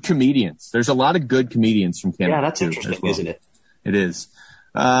have good comedians. There's a lot of good comedians from Canada. Yeah, that's interesting, isn't it? It is.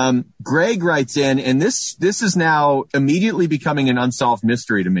 Greg writes in, and this is now immediately becoming an unsolved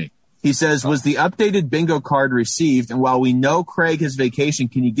mystery to me. He says, was the updated bingo card received? And while we know Craig has vacation,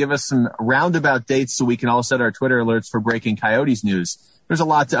 can you give us some roundabout dates so we can all set our Twitter alerts for breaking Coyotes news? There's a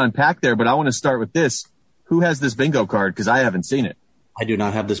lot to unpack there, but I want to start with this. Who has this bingo card? Because I haven't seen it. I do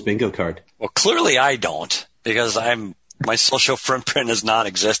not have this bingo card. Well, clearly I don't, because my social footprint is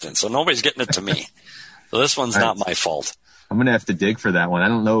non-existent, so nobody's getting it to me. So this one's not my fault. I'm going to have to dig for that one. I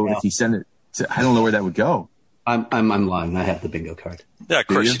don't know if he sent it I don't know where that would go. I'm lying. I have the bingo card. Yeah, of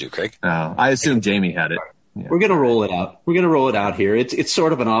course you do, Craig. Oh, I assume Jamie had it. Yeah. We're going to roll it out. We're going to roll it out here. It's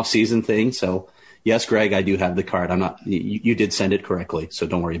sort of an off-season thing, so yes, Greg, I do have the card. I'm not. You did send it correctly, so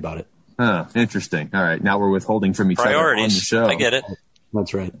don't worry about it. Oh, interesting. All right, now we're withholding from each other on the show. I get it.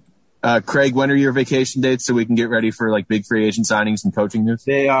 That's right. Craig, when are your vacation dates so we can get ready for like big free agent signings and coaching news?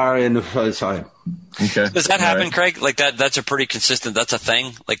 They are in the time. Okay. Does that happen, Craig? Like that's a pretty consistent. That's a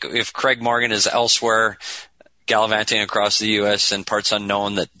thing. Like if Craig Morgan is elsewhere, gallivanting across the U.S. and parts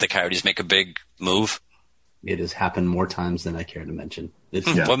unknown, that the Coyotes make a big move. It has happened more times than I care to mention.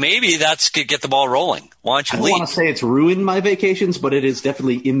 Well, maybe that's could get the ball rolling. Why don't you I don't want to say it's ruined my vacations, but it has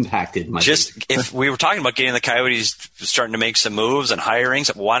definitely impacted my vacations. If we were talking about getting the Coyotes starting to make some moves and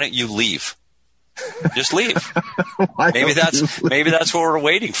hirings, why don't you leave? Just leave. Maybe that's what we're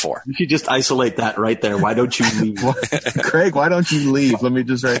waiting for. You should just isolate that right there. Why don't you leave? Craig, why don't you leave? Let me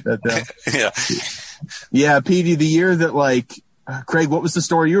just write that down. Yeah, Petey, the year that Craig, what was the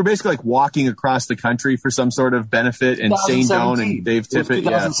story? You were basically walking across the country for some sort of benefit, and Shane Doan and Dave Tippett. It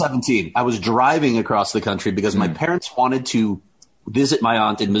was 2017. Yeah. I was driving across the country because my parents wanted to visit my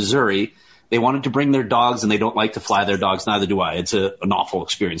aunt in Missouri. They wanted to bring their dogs, and they don't like to fly their dogs. Neither do I. It's an awful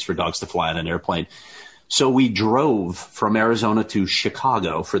experience for dogs to fly on an airplane. So we drove from Arizona to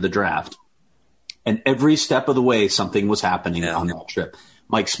Chicago for the draft. And every step of the way, something was happening on that trip.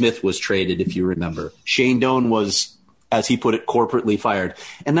 Mike Smith was traded, if you remember. Shane Doan was, as he put it, corporately fired.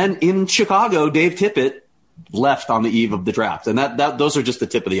 And then in Chicago, Dave Tippett left on the eve of the draft. And those are just the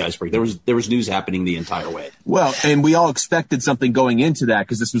tip of the iceberg. There was news happening the entire way. Well, and we all expected something going into that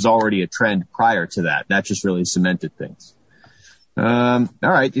because this was already a trend prior to that. That just really cemented things. All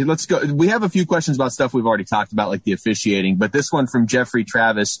right, let's go. We have a few questions about stuff we've already talked about, like the officiating, but this one from Jeffrey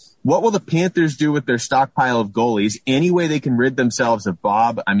Travis. What will the Panthers do with their stockpile of goalies? Any way they can rid themselves of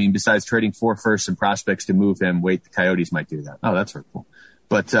Bob? I mean, besides trading 4 firsts and prospects to move him, the Coyotes might do that. Oh, that's hurtful.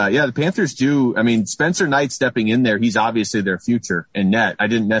 But, the Panthers do. I mean, Spencer Knight stepping in there, he's obviously their future in net. I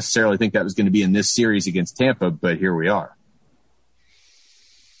didn't necessarily think that was going to be in this series against Tampa, but here we are.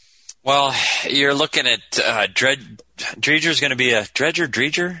 Well, you're looking at Dreger's going to be a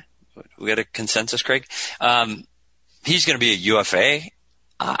Dreger. We got a consensus, Craig. He's going to be a UFA.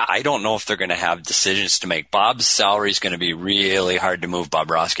 I don't know if they're going to have decisions to make. Bob's salary is going to be really hard to move.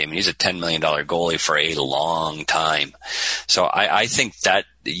 Bobrovsky. I mean, he's a $10 million goalie for a long time. So I think that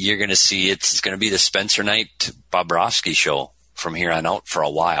you're going to see it's going to be the Spencer Knight Bobrovsky show from here on out for a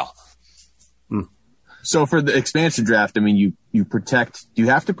while. So for the expansion draft, I mean, you protect. Do you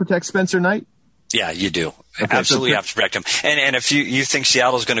have to protect Spencer Knight? Yeah, you do. Okay, Absolutely have to protect him. And if you think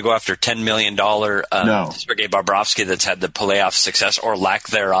Seattle's going to go after $10 million Sergei Bobrovsky that's had the playoff success or lack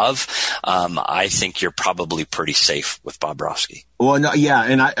thereof, I think you're probably pretty safe with Bobrovsky. Well, no, yeah,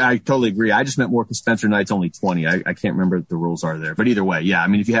 and I totally agree. I just meant more because Spencer Knight's only 20. I can't remember what the rules are there. But either way, yeah, I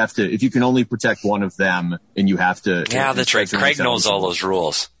mean, if you can only protect one of them and you have to. Yeah, that's right. Craig knows all those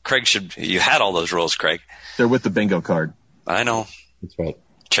rules. You had all those rules, Craig. They're with the bingo card. I know. That's right.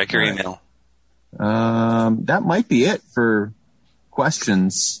 Check your email. That might be it for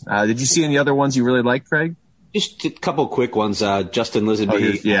questions. Did you see any other ones you really like, Craig? Just a couple quick ones. Justin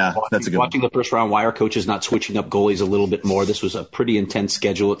Lisenby, that's a good watching one. the first round, why are coaches not switching up goalies a little bit more? This was a pretty intense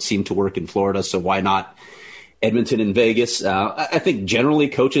schedule. It seemed to work in Florida, so why not Edmonton and Vegas? I think generally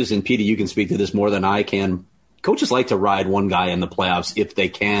coaches, and Petey, you can speak to this more than I can, coaches like to ride one guy in the playoffs if they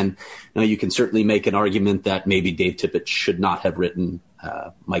can. Now, you can certainly make an argument that maybe Dave Tippett should not have written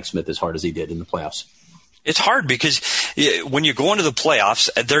Mike Smith as hard as he did in the playoffs. It's hard because when you go into the playoffs,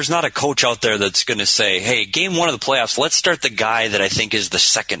 there's not a coach out there that's going to say, hey, game one of the playoffs, let's start the guy that I think is the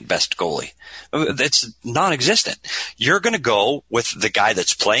second best goalie. It's non-existent. You're going to go with the guy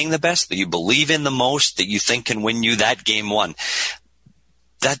that's playing the best, that you believe in the most, that you think can win you that game one.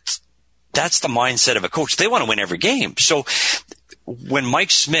 That's the mindset of a coach. They want to win every game. So when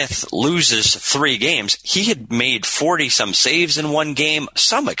Mike Smith loses 3 games, he had made 40-some saves in one game,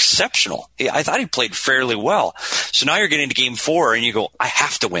 some exceptional. I thought he played fairly well. So now you're getting to game 4, and you go, I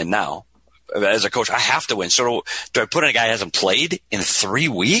have to win now. As a coach, I have to win. So do I put in a guy who hasn't played in 3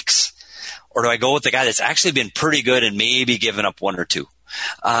 weeks? Or do I go with the guy that's actually been pretty good and maybe given up 1 or 2?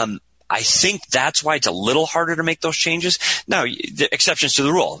 I think that's why it's a little harder to make those changes. Now, the exceptions to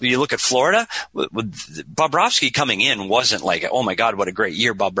the rule. You look at Florida, Bobrovsky coming in wasn't like, oh my God, what a great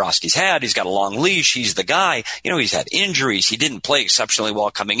year Bobrovsky's had. He's got a long leash. He's the guy. He's had injuries. He didn't play exceptionally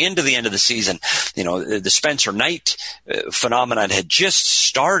well coming into the end of the season. The Spencer Knight phenomenon had just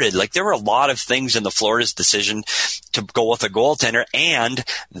started. Like, there were a lot of things in the Florida's decision to go with a goaltender, and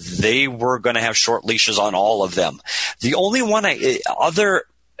they were going to have short leashes on all of them. The only one other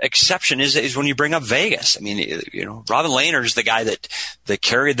exception is when you bring up Vegas. I mean, Robin Lehner is the guy that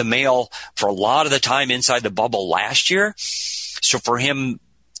carried the mail for a lot of the time inside the bubble last year. So for him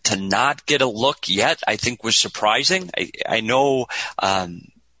to not get a look yet, I think was surprising. I know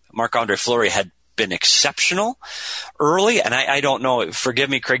Marc-Andre Fleury had been exceptional early, and I don't know. Forgive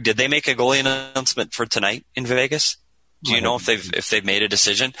me, Craig. Did they make a goalie announcement for tonight in Vegas? Do you know if they've made a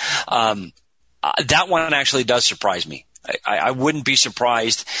decision? That one actually does surprise me. I wouldn't be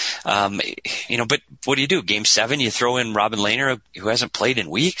surprised, but what do you do? Game 7, you throw in Robin Lehner, who hasn't played in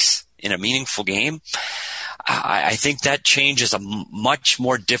weeks, in a meaningful game. I think that change is a much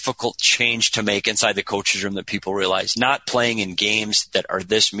more difficult change to make inside the coach's room than people realize. Not playing in games that are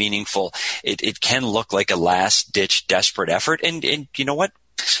this meaningful, it can look like a last-ditch desperate effort. And you know what?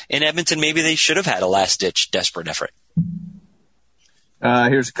 In Edmonton, maybe they should have had a last-ditch desperate effort.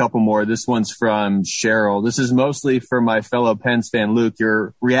 Here's a couple more. This one's from Cheryl. This is mostly for my fellow Pens fan, Luke.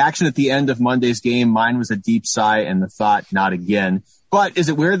 Your reaction at the end of Monday's game, mine was a deep sigh and the thought, not again. But is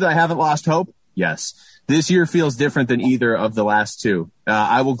it weird that I haven't lost hope? Yes. This year feels different than either of the last 2.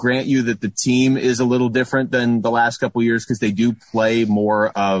 I will grant you that the team is a little different than the last couple years because they do play more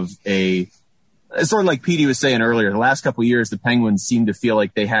of it's sort of like Petey was saying earlier. The last couple years, the Penguins seemed to feel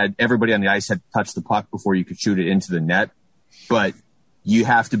like they had everybody on the ice had touched the puck before you could shoot it into the net. But you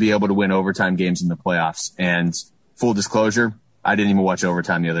have to be able to win overtime games in the playoffs. And full disclosure, I didn't even watch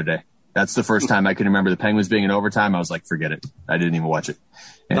overtime the other day. That's the first time I can remember the Penguins being in overtime. I was like, forget it. I didn't even watch it.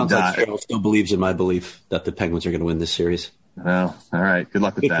 And, sounds like Cheryl still believes in my belief that the Penguins are going to win this series. Well, all right. Good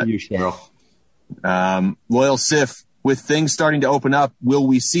luck with that. Good for you, Cheryl. Loyal Sif, with things starting to open up, will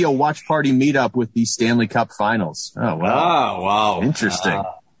we see a watch party meetup with the Stanley Cup Finals? Oh, wow. Oh, wow. Interesting.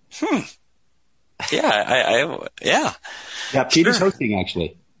 Yeah. Yeah, Peter's hosting,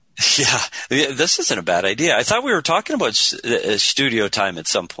 actually. Yeah, this isn't a bad idea. I thought we were talking about studio time at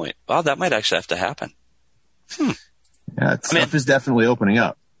some point. Wow, that might actually have to happen. Yeah, stuff is definitely opening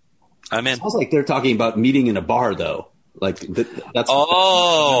up. I'm in. Sounds like they're talking about meeting in a bar, though. That's like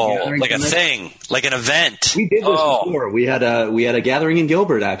a thing, like an event. We did this before. We had a gathering in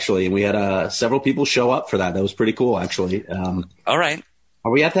Gilbert actually, and we had several people show up for that. That was pretty cool, actually. All right,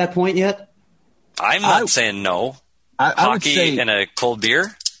 are we at that point yet? I'm not saying no. I would Hockey say, and a cold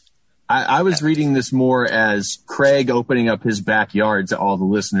beer. I was reading this more as Craig opening up his backyard to all the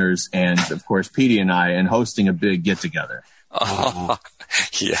listeners, and of course Petey and I, and hosting a big get together.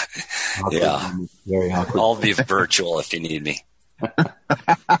 Yeah. Awkward. Yeah. Very awkward. I'll be virtual if you need me.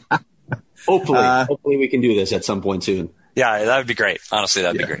 Hopefully we can do this at some point soon. Yeah, that would be great. Honestly,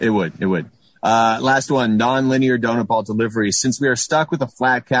 that'd be great. It would. Last one, non-linear donut ball delivery. Since we are stuck with a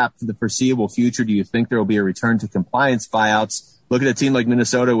flat cap for the foreseeable future, do you think there will be a return to compliance buyouts? Look at a team like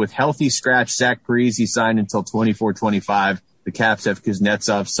Minnesota with healthy scratch. Zach Parise signed until 24-25. The Caps have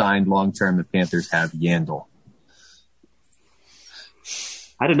Kuznetsov signed long-term. The Panthers have Yandel.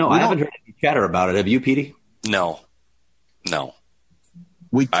 I don't know. I haven't heard any chatter about it. Have you, Petey? No.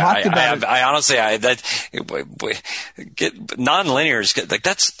 We talked about it. I honestly, non-linear is like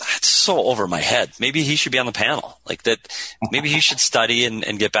that's so over my head. Maybe he should be on the panel like that. Maybe he should study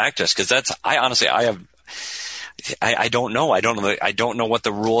and get back to us because I don't know. I don't know what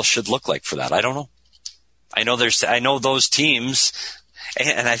the rule should look like for that. I don't know. I know those teams,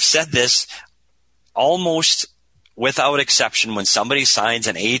 and I've said this almost without exception. When somebody signs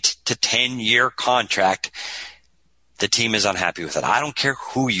an 8 to 10 year contract, the team is unhappy with it. I don't care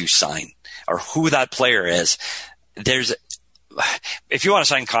who you sign or who that player is. If you want to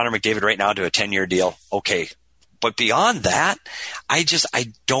sign Connor McDavid right now to a 10-year deal, okay. But beyond that, I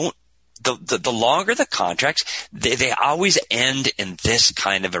don't. The longer the contracts, they always end in this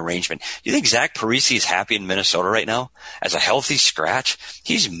kind of arrangement. Do you think Zach Parise is happy in Minnesota right now as a healthy scratch?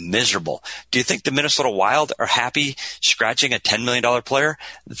 He's miserable. Do you think the Minnesota Wild are happy scratching a $10 million player?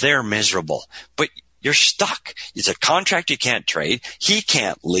 They're miserable. But you're stuck. It's a contract you can't trade. He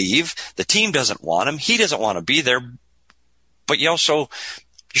can't leave. The team doesn't want him. He doesn't want to be there. But you're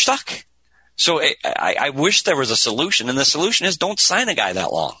stuck. So I wish there was a solution, and the solution is don't sign a guy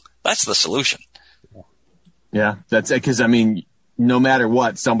that long. That's the solution. Yeah, that's it. Because, no matter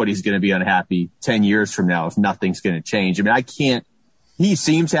what, somebody's going to be unhappy 10 years from now if nothing's going to change. He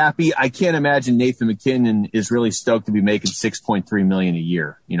seems happy. I can't imagine Nathan McKinnon is really stoked to be making $6.3 million a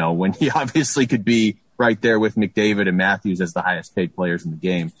year, when he obviously could be right there with McDavid and Matthews as the highest paid players in the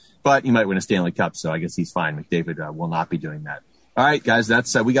game. But he might win a Stanley Cup, so I guess he's fine. McDavid will not be doing that. All right, guys,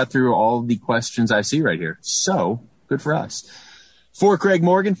 that's we got through all the questions I see right here. So good for us. For Craig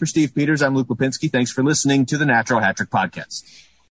Morgan, for Steve Peters, I'm Luke Lipinski. Thanks for listening to the Natural Hat Trick Podcast.